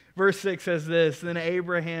 Verse 6 says this, "Then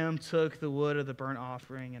Abraham took the wood of the burnt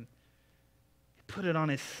offering and put it on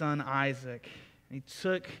his son Isaac. And he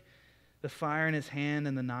took the fire in his hand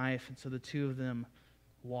and the knife, and so the two of them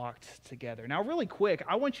walked together." Now, really quick,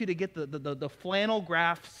 I want you to get the flannel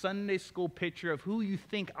graph Sunday school picture of who you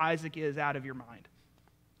think Isaac is out of your mind.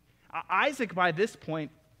 Isaac, by this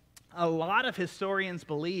point, a lot of historians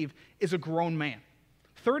believe, is a grown man.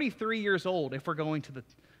 33 years old, if we're going to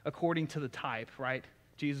according to the type, right?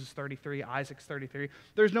 Jesus 33, Isaac's 33.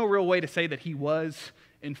 There's no real way to say that he was,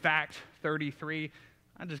 in fact, 33.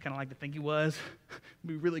 I just kind of like to think he was. It'd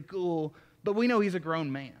be really cool. But we know he's a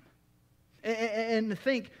grown man. And to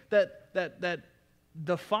think that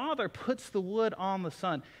the father puts the wood on the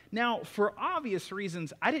son. Now, for obvious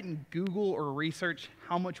reasons, I didn't Google or research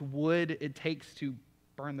how much wood it takes to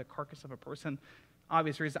burn the carcass of a person.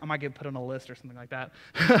 Obvious reasons, I might get put on a list or something like that.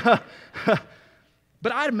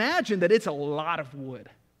 But I'd imagine that it's a lot of wood.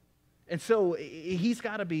 And so he's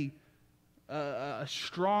got to be a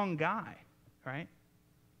strong guy, right?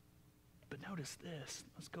 But notice this.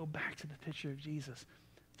 Let's go back to the picture of Jesus.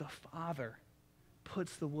 The Father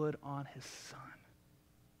puts the wood on His Son.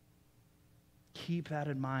 Keep that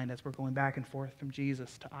in mind as we're going back and forth from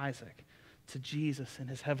Jesus to Isaac, to Jesus and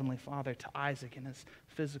His Heavenly Father, to Isaac and His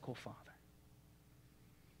physical father.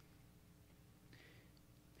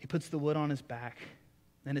 He puts the wood on his back.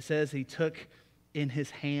 And it says he took in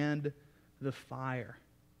his hand the fire.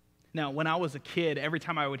 Now, when I was a kid, every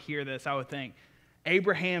time I would hear this, I would think,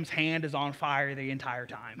 Abraham's hand is on fire the entire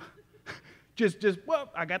time.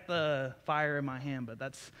 Well, I got the fire in my hand, but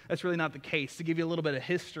that's really not the case. To give you a little bit of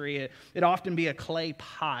history, it'd often be a clay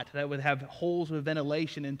pot that would have holes with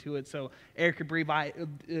ventilation into it so air could breathe by,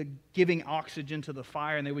 giving oxygen to the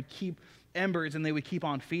fire, and they would keep embers and they would keep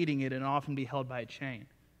on feeding it and often be held by a chain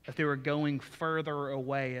if they were going further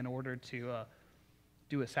away in order to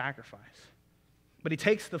do a sacrifice. But he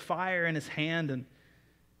takes the fire in his hand, and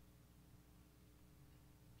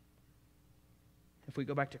if we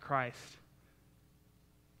go back to Christ,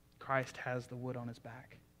 Christ has the wood on his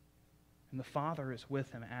back. And the Father is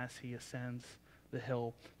with him as he ascends the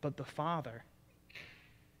hill. But the Father,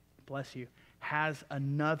 bless you, has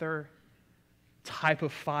another type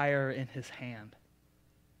of fire in his hand.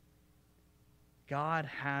 God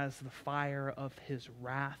has the fire of his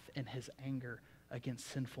wrath and his anger against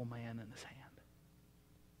sinful man in his hand.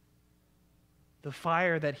 The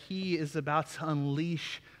fire that he is about to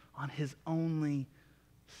unleash on his only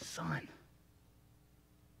Son.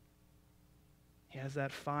 He has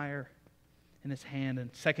that fire in his hand.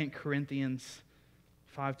 And 2 Corinthians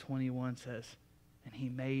 5:21 says, and he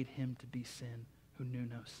made him to be sin who knew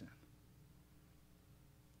no sin.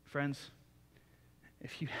 Friends,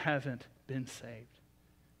 if you haven't been saved,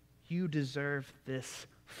 you deserve this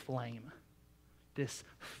flame, this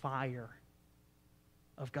fire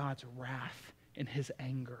of God's wrath and his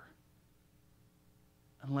anger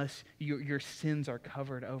unless your sins are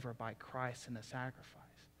covered over by Christ and the sacrifice.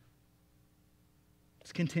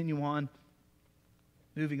 Let's continue on.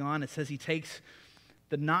 Moving on, it says he takes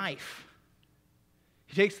the knife.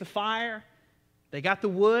 He takes the fire. They got the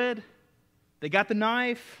wood. They got the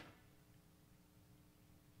knife.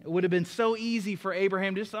 It would have been so easy for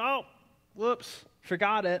Abraham to just, oh, whoops,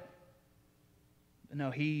 forgot it. But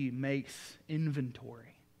no, he makes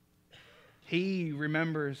inventory. He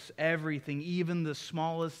remembers everything, even the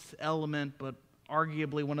smallest element, but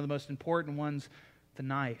arguably one of the most important ones, the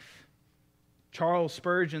knife. Charles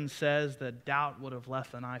Spurgeon says that doubt would have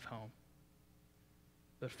left the knife home,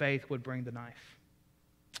 but faith would bring the knife.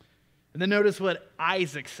 And then notice what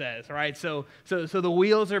Isaac says, right? So the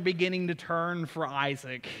wheels are beginning to turn for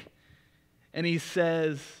Isaac. And he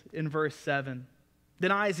says in verse 7,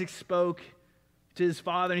 then Isaac spoke to his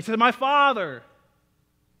father, and he said, my father.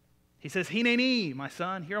 He says, Hineni, my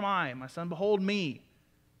son, here am I. My son, behold me.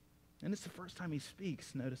 And it's the first time he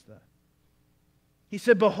speaks. Notice that. He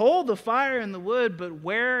said, behold the fire and the wood, but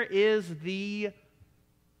where is the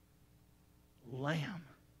lamb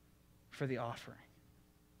for the offering?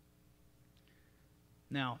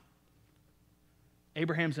 Now,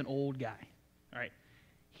 Abraham's an old guy, right?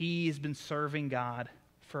 He's been serving God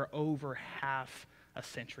for over half a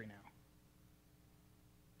century now.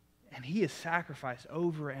 And he has sacrificed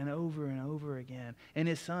over and over and over again. And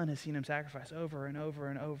his son has seen him sacrifice over and over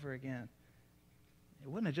and over again. It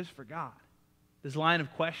wasn't have just for God. This line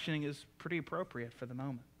of questioning is pretty appropriate for the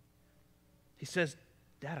moment. He says,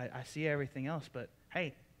 Dad, I see everything else, but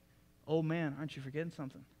hey, old man, aren't you forgetting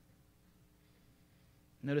something?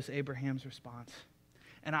 Notice Abraham's response.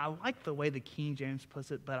 And I like the way the King James puts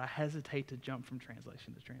it, but I hesitate to jump from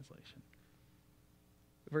translation to translation.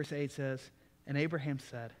 Verse 8 says, and Abraham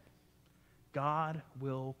said, God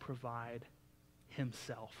will provide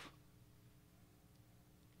himself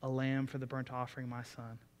a lamb for the burnt offering, my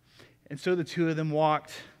son. And so the two of them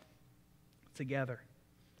walked together.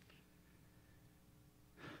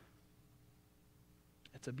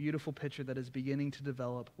 It's a beautiful picture that is beginning to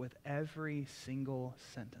develop with every single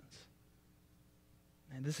sentence.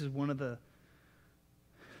 And this is one of the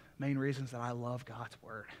main reasons that I love God's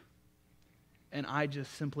word. And I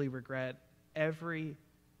just simply regret every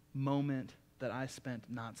moment that I spent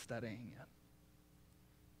not studying it,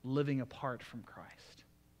 living apart from Christ.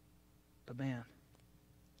 But man,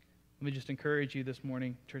 let me just encourage you this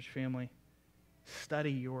morning, church family,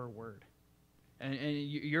 study your word. And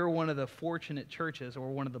you're one of the fortunate churches, or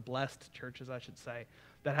one of the blessed churches, I should say,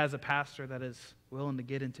 that has a pastor that is willing to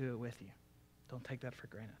get into it with you. Don't take that for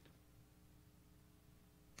granted.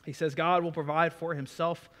 He says, God will provide for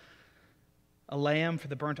himself a lamb for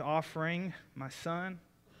the burnt offering, my son.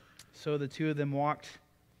 So the two of them walked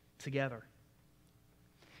together.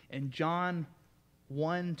 In John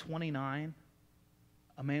 1:29,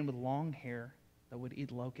 a man with long hair that would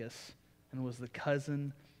eat locusts and was the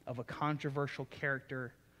cousin of a controversial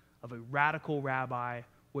character, of a radical rabbi,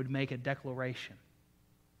 would make a declaration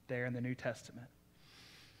there in the New Testament.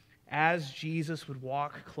 As Jesus would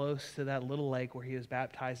walk close to that little lake where he was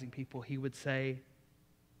baptizing people, he would say,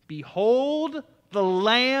 behold the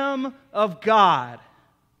Lamb of God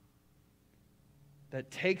that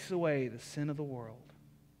takes away the sin of the world.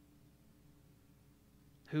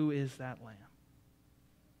 Who is that Lamb?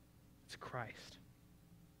 It's Christ.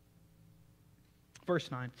 Verse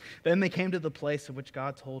 9, then they came to the place of which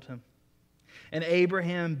God told him. And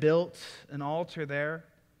Abraham built an altar there.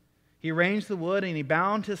 He arranged the wood, and he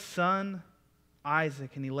bound his son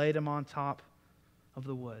Isaac, and he laid him on top of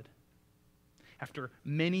the wood. After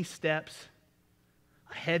many steps,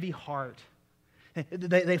 a heavy heart,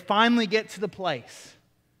 they finally get to the place.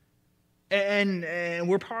 And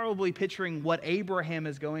we're probably picturing what Abraham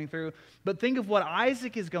is going through, but think of what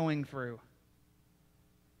Isaac is going through.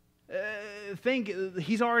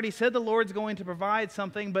 He's already said the Lord's going to provide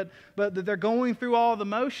something, but they're going through all the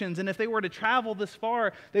motions. And if they were to travel this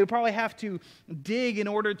far, they would probably have to dig in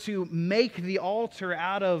order to make the altar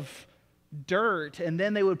out of dirt, and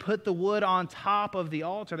then they would put the wood on top of the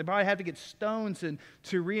altar. They probably have to get stones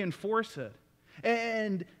to reinforce it.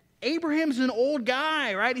 And Abraham's an old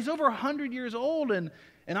guy, right? He's over 100 years old, and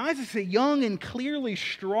Isaac's a young and clearly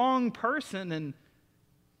strong person, and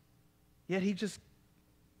yet he just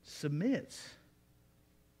submits.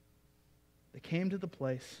 They came to the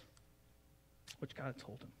place which God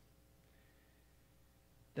told him.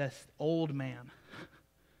 This old man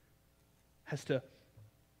has to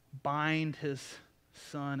bind his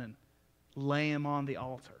son and lay him on the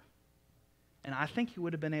altar. And I think he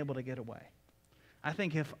would have been able to get away. I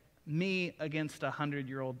think if me against a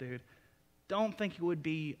 100-year-old dude, don't think it would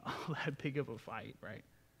be all that big of a fight, right?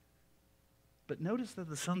 But notice that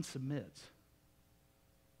the son submits.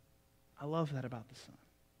 I love that about the son.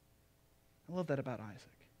 I love that about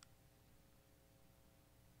Isaac.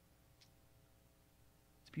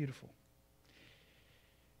 It's beautiful.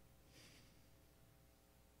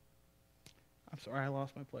 I'm sorry, I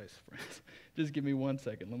lost my place, friends. Just give me 1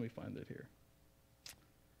 second. Let me find it here.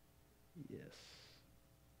 Yes.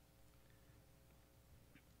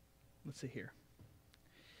 Let's see here.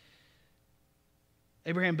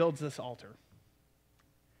 Abraham builds this altar.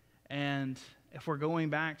 And if we're going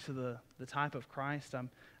back to the type of Christ,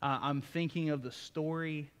 I'm thinking of the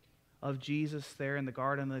story of Jesus there in the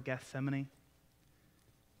Garden of Gethsemane.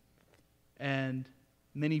 And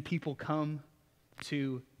many people come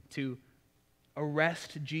to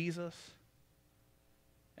arrest Jesus.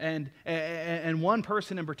 And one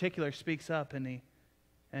person in particular speaks up and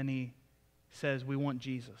he says, "We want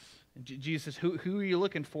Jesus." And Jesus says, who are you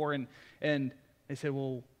looking for? And they said,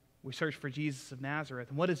 "Well, we searched for Jesus of Nazareth."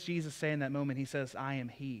 And what does Jesus say in that moment? He says, "I am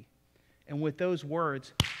he." And with those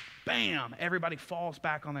words, bam, everybody falls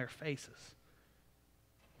back on their faces.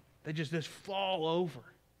 They just fall over.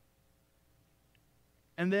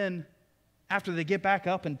 And then after they get back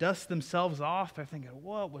up and dust themselves off, they're thinking,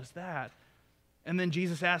 "What was that?" And then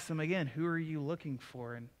Jesus asks them again, "Who are you looking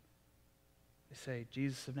for?" And they say,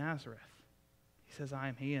 "Jesus of Nazareth." He says, "I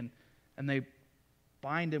am he." And they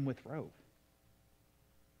bind him with rope,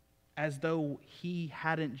 as though he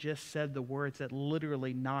hadn't just said the words that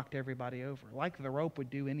literally knocked everybody over, like the rope would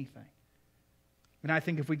do anything. And I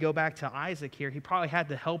think if we go back to Isaac here, he probably had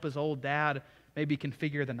to help his old dad maybe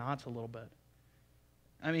configure the knots a little bit.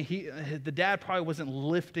 I mean, the dad probably wasn't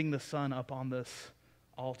lifting the son up on this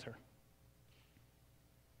altar.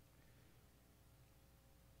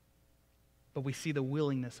 But we see the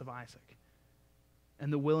willingness of Isaac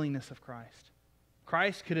and the willingness of Christ.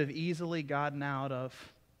 Christ could have easily gotten out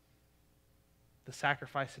of the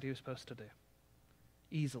sacrifice that he was supposed to do.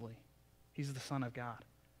 Easily. He's the Son of God.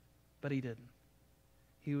 But he didn't.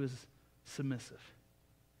 He was submissive.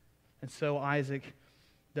 And so Isaac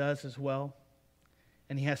does as well.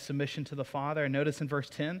 And he has submission to the Father. And notice in verse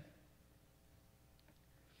 10, it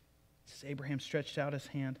says, Abraham stretched out his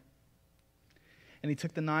hand, and he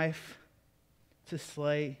took the knife to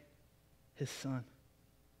slay his son.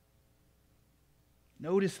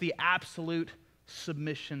 Notice the absolute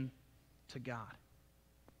submission to God.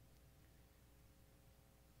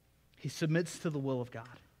 He submits to the will of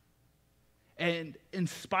God. And in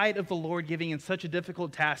spite of the Lord giving him such a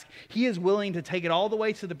difficult task, he is willing to take it all the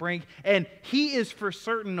way to the brink, and he is for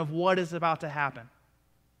certain of what is about to happen.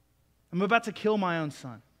 I'm about to kill my own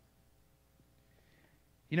son.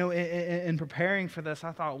 You know, in preparing for this,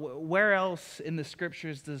 I thought, where else in the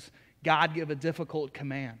Scriptures does God give a difficult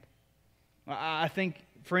command? I think,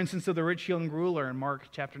 for instance, of the rich young ruler in Mark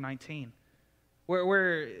chapter 19,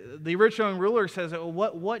 where the rich young ruler says,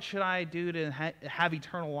 what should I do to have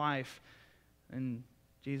eternal life? And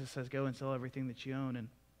Jesus says, go and sell everything that you own. And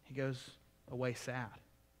he goes away sad.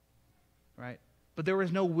 Right? But there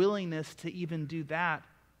was no willingness to even do that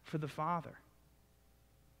for the Father.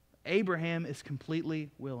 Abraham is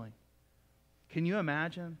completely willing. Can you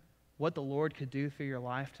imagine what the Lord could do through your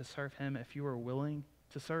life to serve him if you were willing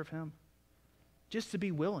to serve him? Just to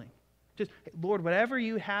be willing. Just, Lord, whatever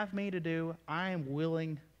you have me to do, I am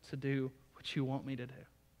willing to do what you want me to do.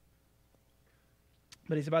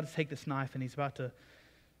 But he's about to take this knife and he's about to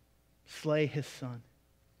slay his son.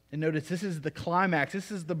 And notice, this is the climax.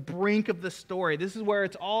 This is the brink of the story. This is where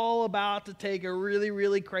it's all about to take a really,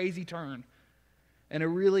 really crazy turn and a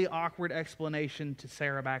really awkward explanation to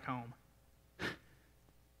Sarah back home.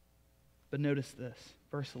 But notice this,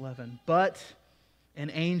 verse 11. But an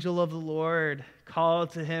angel of the Lord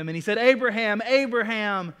called to him, and he said, Abraham,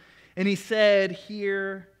 Abraham. And he said,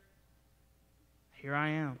 Here I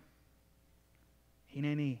am.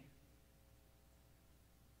 Hineni.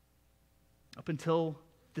 Up until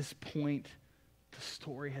this point, the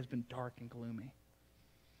story has been dark and gloomy.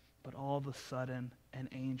 But all of a sudden, an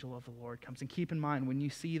angel of the Lord comes. And keep in mind, when you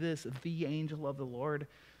see this, the angel of the Lord,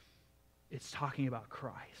 it's talking about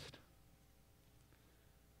Christ.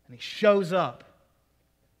 And he shows up.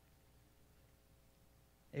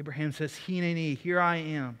 Abraham says, Hineni, here I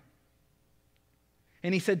am.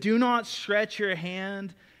 And he said, do not stretch your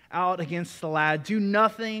hand out against the lad. Do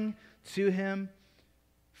nothing to him.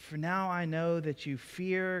 For now I know that you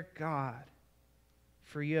fear God,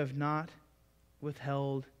 for you have not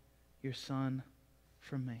withheld your son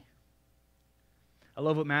from me. I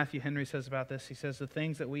love what Matthew Henry says about this. He says, the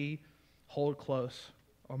things that we hold close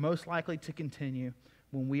are most likely to continue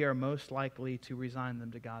when we are most likely to resign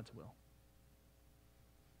them to God's will.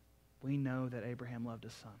 We know that Abraham loved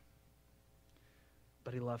his son.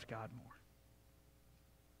 but he loved God more.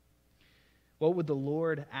 What would the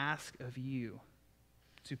Lord ask of you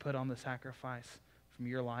to put on the sacrifice from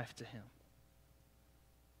your life to him?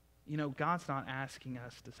 You know, God's not asking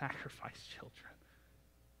us to sacrifice children.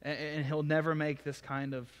 And he'll never make this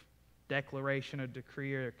kind of declaration or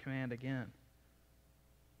decree or command again.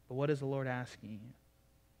 But what is the Lord asking you?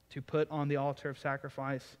 To put on the altar of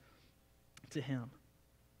sacrifice to him.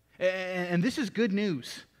 And this is good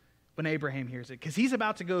news when Abraham hears it, because he's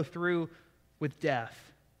about to go through with death.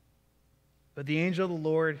 But the angel of the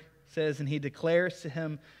Lord says, and he declares to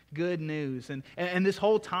him good news. And this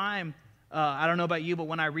whole time, I don't know about you, but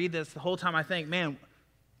when I read this, the whole time I think, man,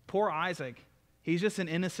 poor Isaac. He's just an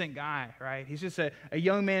innocent guy, right? He's just a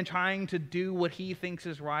young man trying to do what he thinks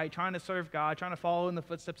is right, trying to serve God, trying to follow in the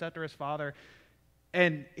footsteps after his father.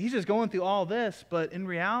 And he's just going through all this, but in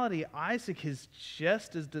reality, Isaac is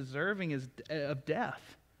just as deserving of death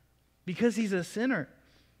because he's a sinner.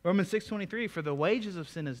 Romans 6:23, for the wages of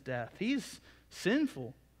sin is death. He's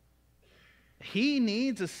sinful. He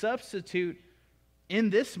needs a substitute in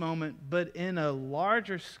this moment, but in a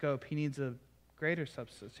larger scope, he needs a greater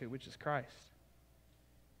substitute, which is Christ.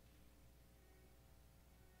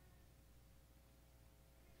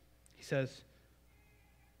 He says,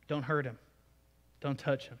 don't hurt him. Don't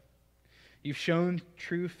touch him. You've shown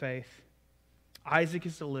true faith. Isaac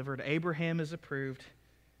is delivered. Abraham is approved.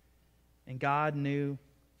 And God knew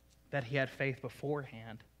that he had faith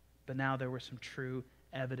beforehand, but now there was some true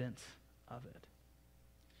evidence of it.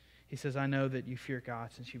 He says, I know that you fear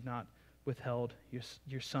God since you've not withheld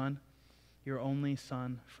your son, your only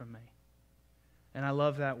son from me. And I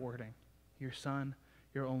love that wording, your son,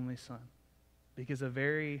 your only son, because a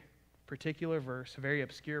very particular verse, a very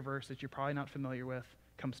obscure verse that you're probably not familiar with,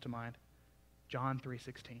 comes to mind. John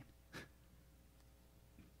 3:16.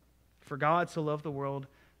 For God so loved the world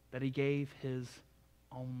that he gave his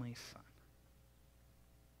only son,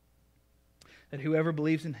 that whoever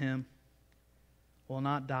believes in him will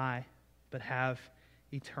not die, but have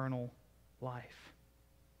eternal life.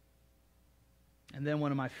 And then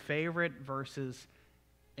one of my favorite verses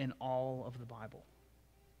in all of the Bible.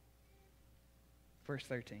 Verse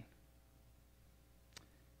 13.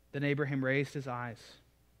 Then Abraham raised his eyes,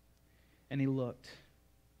 and he looked,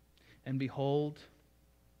 and behold,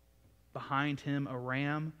 behind him a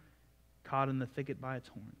ram caught in the thicket by its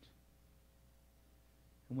horns.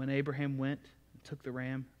 And when Abraham went and took the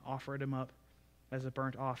ram, offered him up as a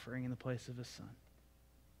burnt offering in the place of his son.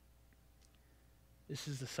 This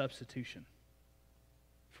is the substitution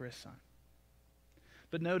for his son.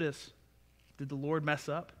 But notice, did the Lord mess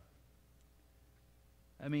up?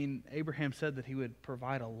 I mean, Abraham said that he would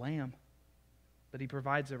provide a lamb, but he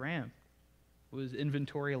provides a ram. Was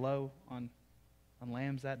inventory low on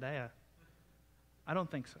lambs that day? I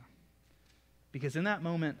don't think so. Because in that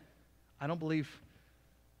moment, I believe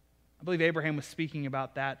Abraham was speaking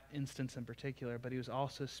about that instance in particular, but he was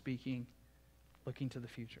also speaking, looking to the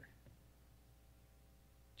future.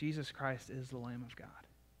 Jesus Christ is the Lamb of God.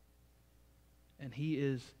 And he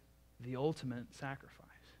is the ultimate sacrifice.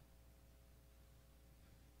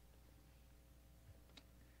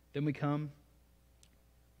 Then we come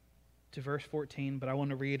to verse 14, but I want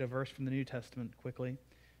to read a verse from the New Testament quickly.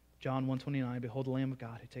 John 1:29, behold the Lamb of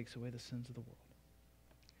God who takes away the sins of the world.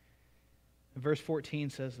 And verse 14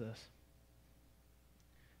 says this.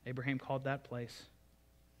 Abraham called that place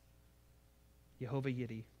Jehovah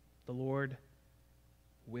Yiddi, the Lord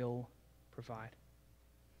will provide.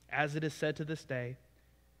 As it is said to this day,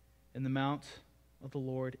 in the mount of the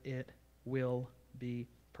Lord it will be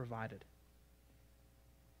provided.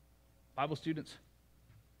 Bible students,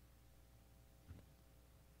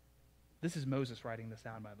 this is Moses writing this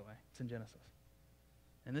down, by the way. It's in Genesis.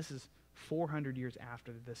 And this is 400 years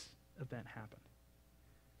after this event happened.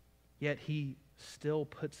 Yet he still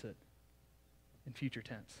puts it in future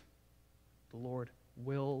tense. The Lord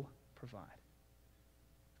will provide.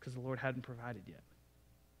 Because the Lord hadn't provided yet.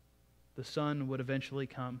 The Son would eventually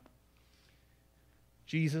come.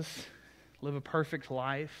 Jesus, live a perfect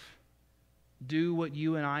life, do what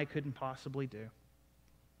you and I couldn't possibly do.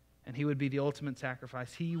 And he would be the ultimate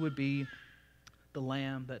sacrifice. He would be the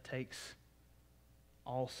lamb that takes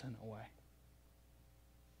all sin away.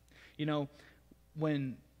 You know,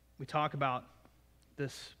 when we talk about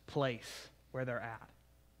this place where they're at,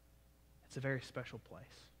 it's a very special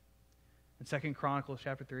place. In 2 Chronicles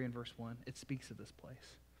chapter 3 and verse 1, it speaks of this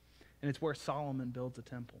place. And it's where Solomon builds a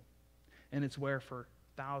temple. And it's where for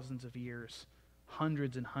thousands of years,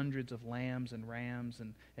 hundreds and hundreds of lambs and rams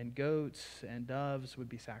and goats and doves would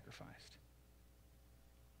be sacrificed.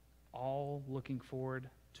 All looking forward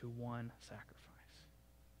to one sacrifice.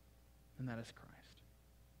 And that is Christ.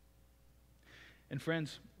 And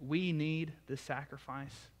friends, we need this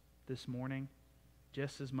sacrifice this morning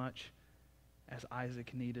just as much as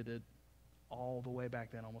Isaac needed it all the way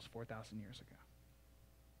back then, almost 4,000 years ago.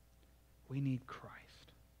 We need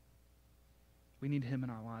Christ. We need him in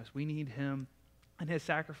our lives. We need him and his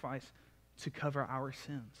sacrifice to cover our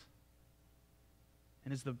sins.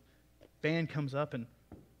 And as the band comes up and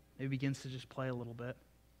maybe begins to just play a little bit,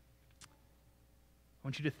 I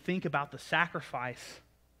want you to think about the sacrifice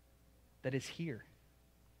that is here.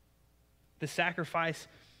 The sacrifice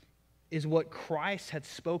is what Christ had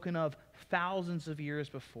spoken of thousands of years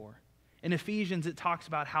before. In Ephesians, it talks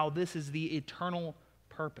about how this is the eternal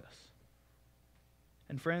purpose.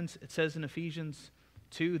 And friends, it says in Ephesians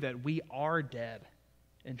 2 that we are dead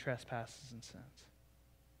in trespasses and sins.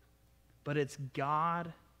 But it's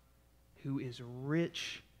God who is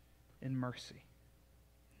rich in mercy.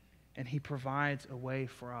 And he provides a way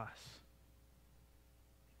for us.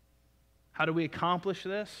 How do we accomplish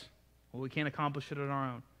this? Well, we can't accomplish it on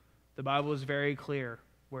our own. The Bible is very clear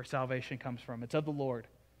where salvation comes from. It's of the Lord.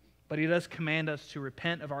 But he does command us to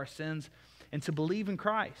repent of our sins and to believe in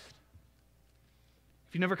Christ.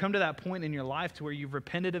 If you've never come to that point in your life to where you've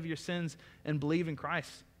repented of your sins and believe in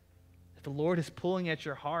Christ, if the Lord is pulling at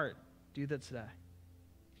your heart, do that today.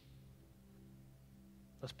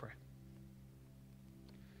 Let's pray.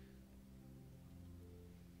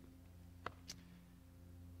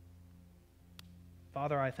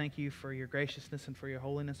 Father, I thank you for your graciousness and for your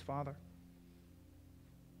holiness, Father.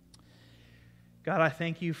 God, I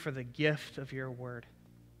thank you for the gift of your word.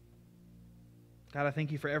 God, I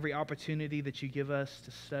thank you for every opportunity that you give us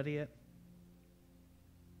to study it.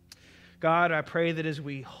 God, I pray that as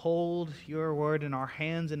we hold your word in our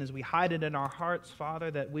hands and as we hide it in our hearts, Father,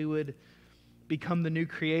 that we would become the new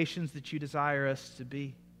creations that you desire us to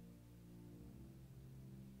be.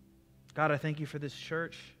 God, I thank you for this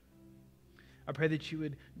church. I pray that you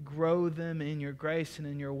would grow them in your grace and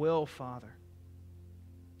in your will, Father,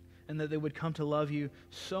 and that they would come to love you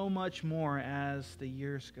so much more as the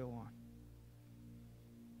years go on.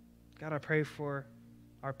 God, I pray for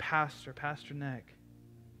our pastor, Pastor Nick,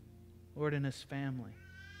 Lord, and his family.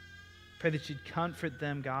 Pray that you'd comfort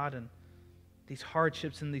them, God, in these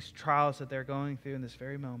hardships and these trials that they're going through in this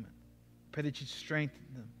very moment. Pray that you'd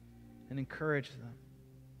strengthen them and encourage them.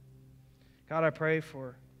 God, I pray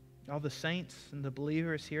for all the saints and the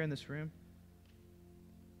believers here in this room.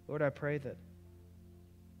 Lord, I pray that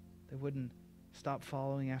they wouldn't stop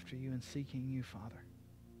following after you and seeking you, Father.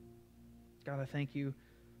 God, I thank you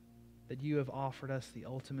that you have offered us the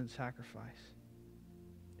ultimate sacrifice,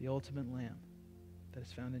 the ultimate lamb that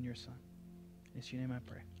is found in your Son. In your name I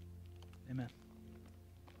pray. Amen.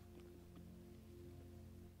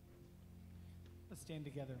 Let's stand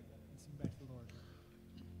together and sing back to the Lord.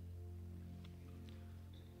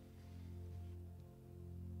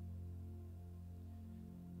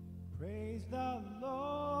 Praise the Lord,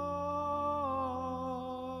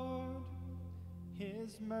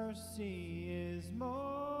 his mercy is more,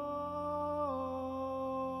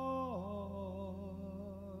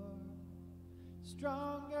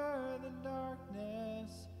 stronger than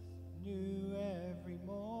darkness, new every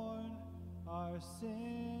morn. Our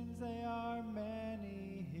sins, they are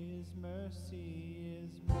many, his mercy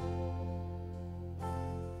is more.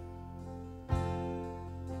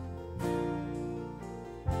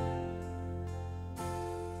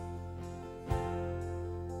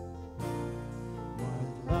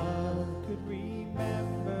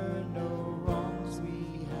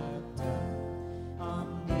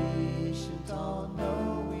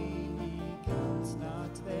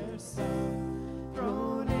 Sin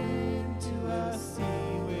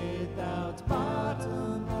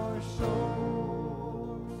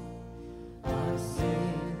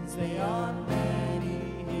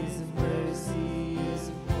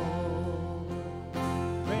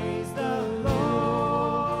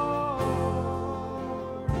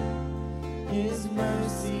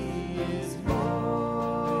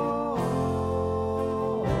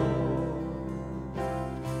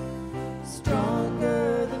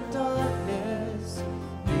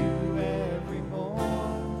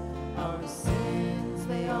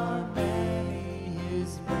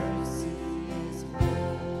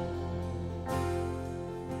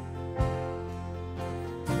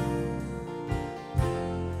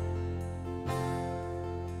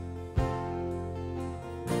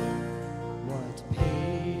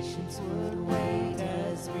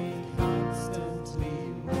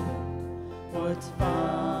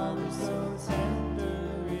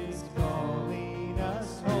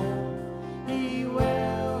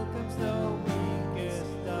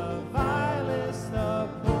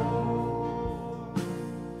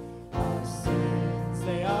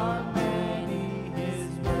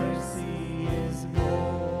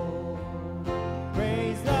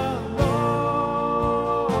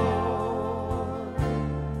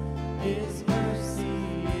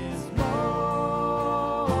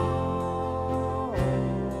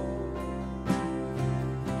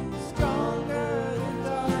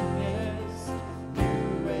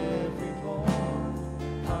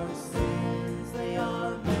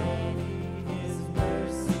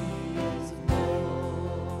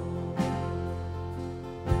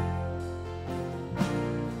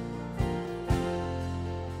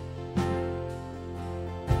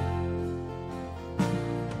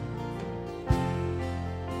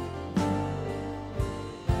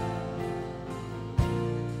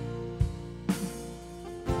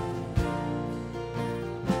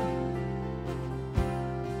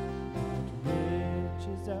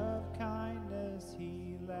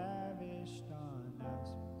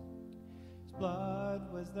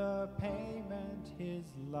was the payment, his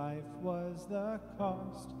life was the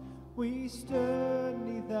cost. We stood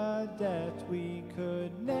 'neath a debt we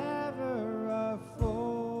could never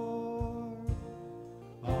afford.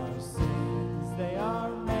 Our sins, they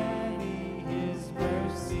are many, his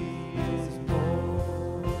mercy is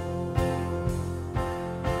more.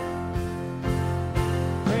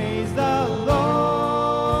 Praise the Lord,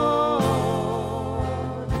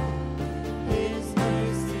 his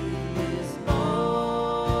mercy is more.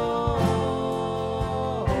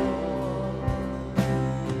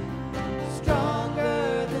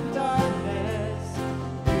 Stronger than darkness,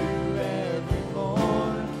 through every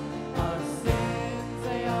morn. Our sins,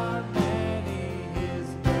 they are many, his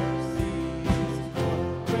mercy is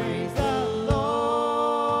more. Praise the Lord,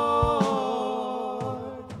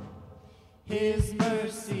 his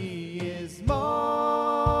mercy is more.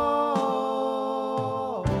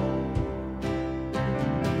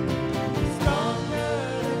 Stronger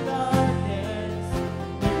than darkness,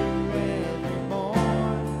 through every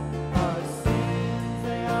morn. Our sins,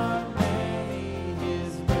 they are many,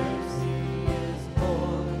 his mercy is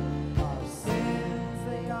more. Our sins,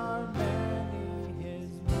 they are many,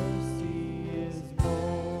 his mercy is more.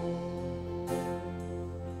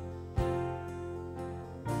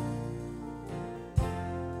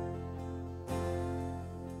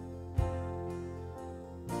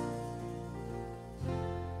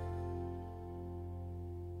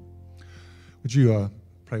 Would you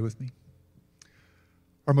pray with me?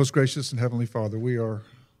 Our most gracious and heavenly Father, we are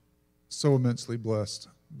so immensely blessed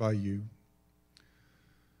by you.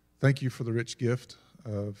 Thank you for the rich gift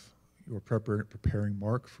of your preparing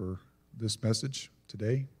Mark for this message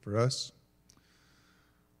today for us.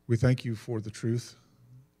 We thank you for the truth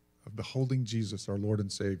of beholding Jesus, our Lord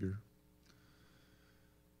and Savior.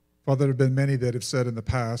 Father, there have been many that have said in the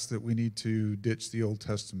past that we need to ditch the Old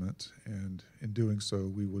Testament, and in doing so,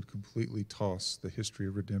 we would completely toss the history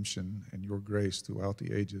of redemption and your grace throughout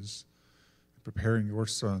the ages, preparing your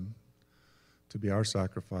Son to be our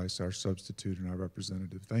sacrifice, our substitute, and our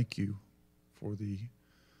representative. Thank you for the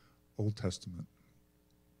Old Testament.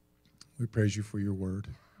 We praise you for your word.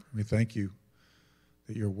 We thank you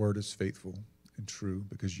that your word is faithful and true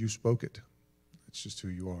because you spoke it. It's just who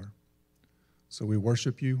you are. So we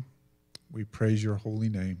worship you, we praise your holy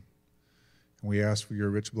name, and we ask for your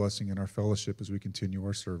rich blessing in our fellowship as we continue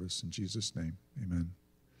our service. In Jesus' name, amen.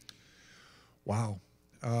 Wow,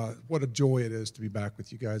 what a joy it is to be back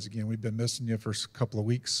with you guys again. We've been missing you for a couple of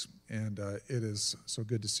weeks, and it is so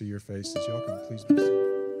good to see your faces. Y'all can please be seated.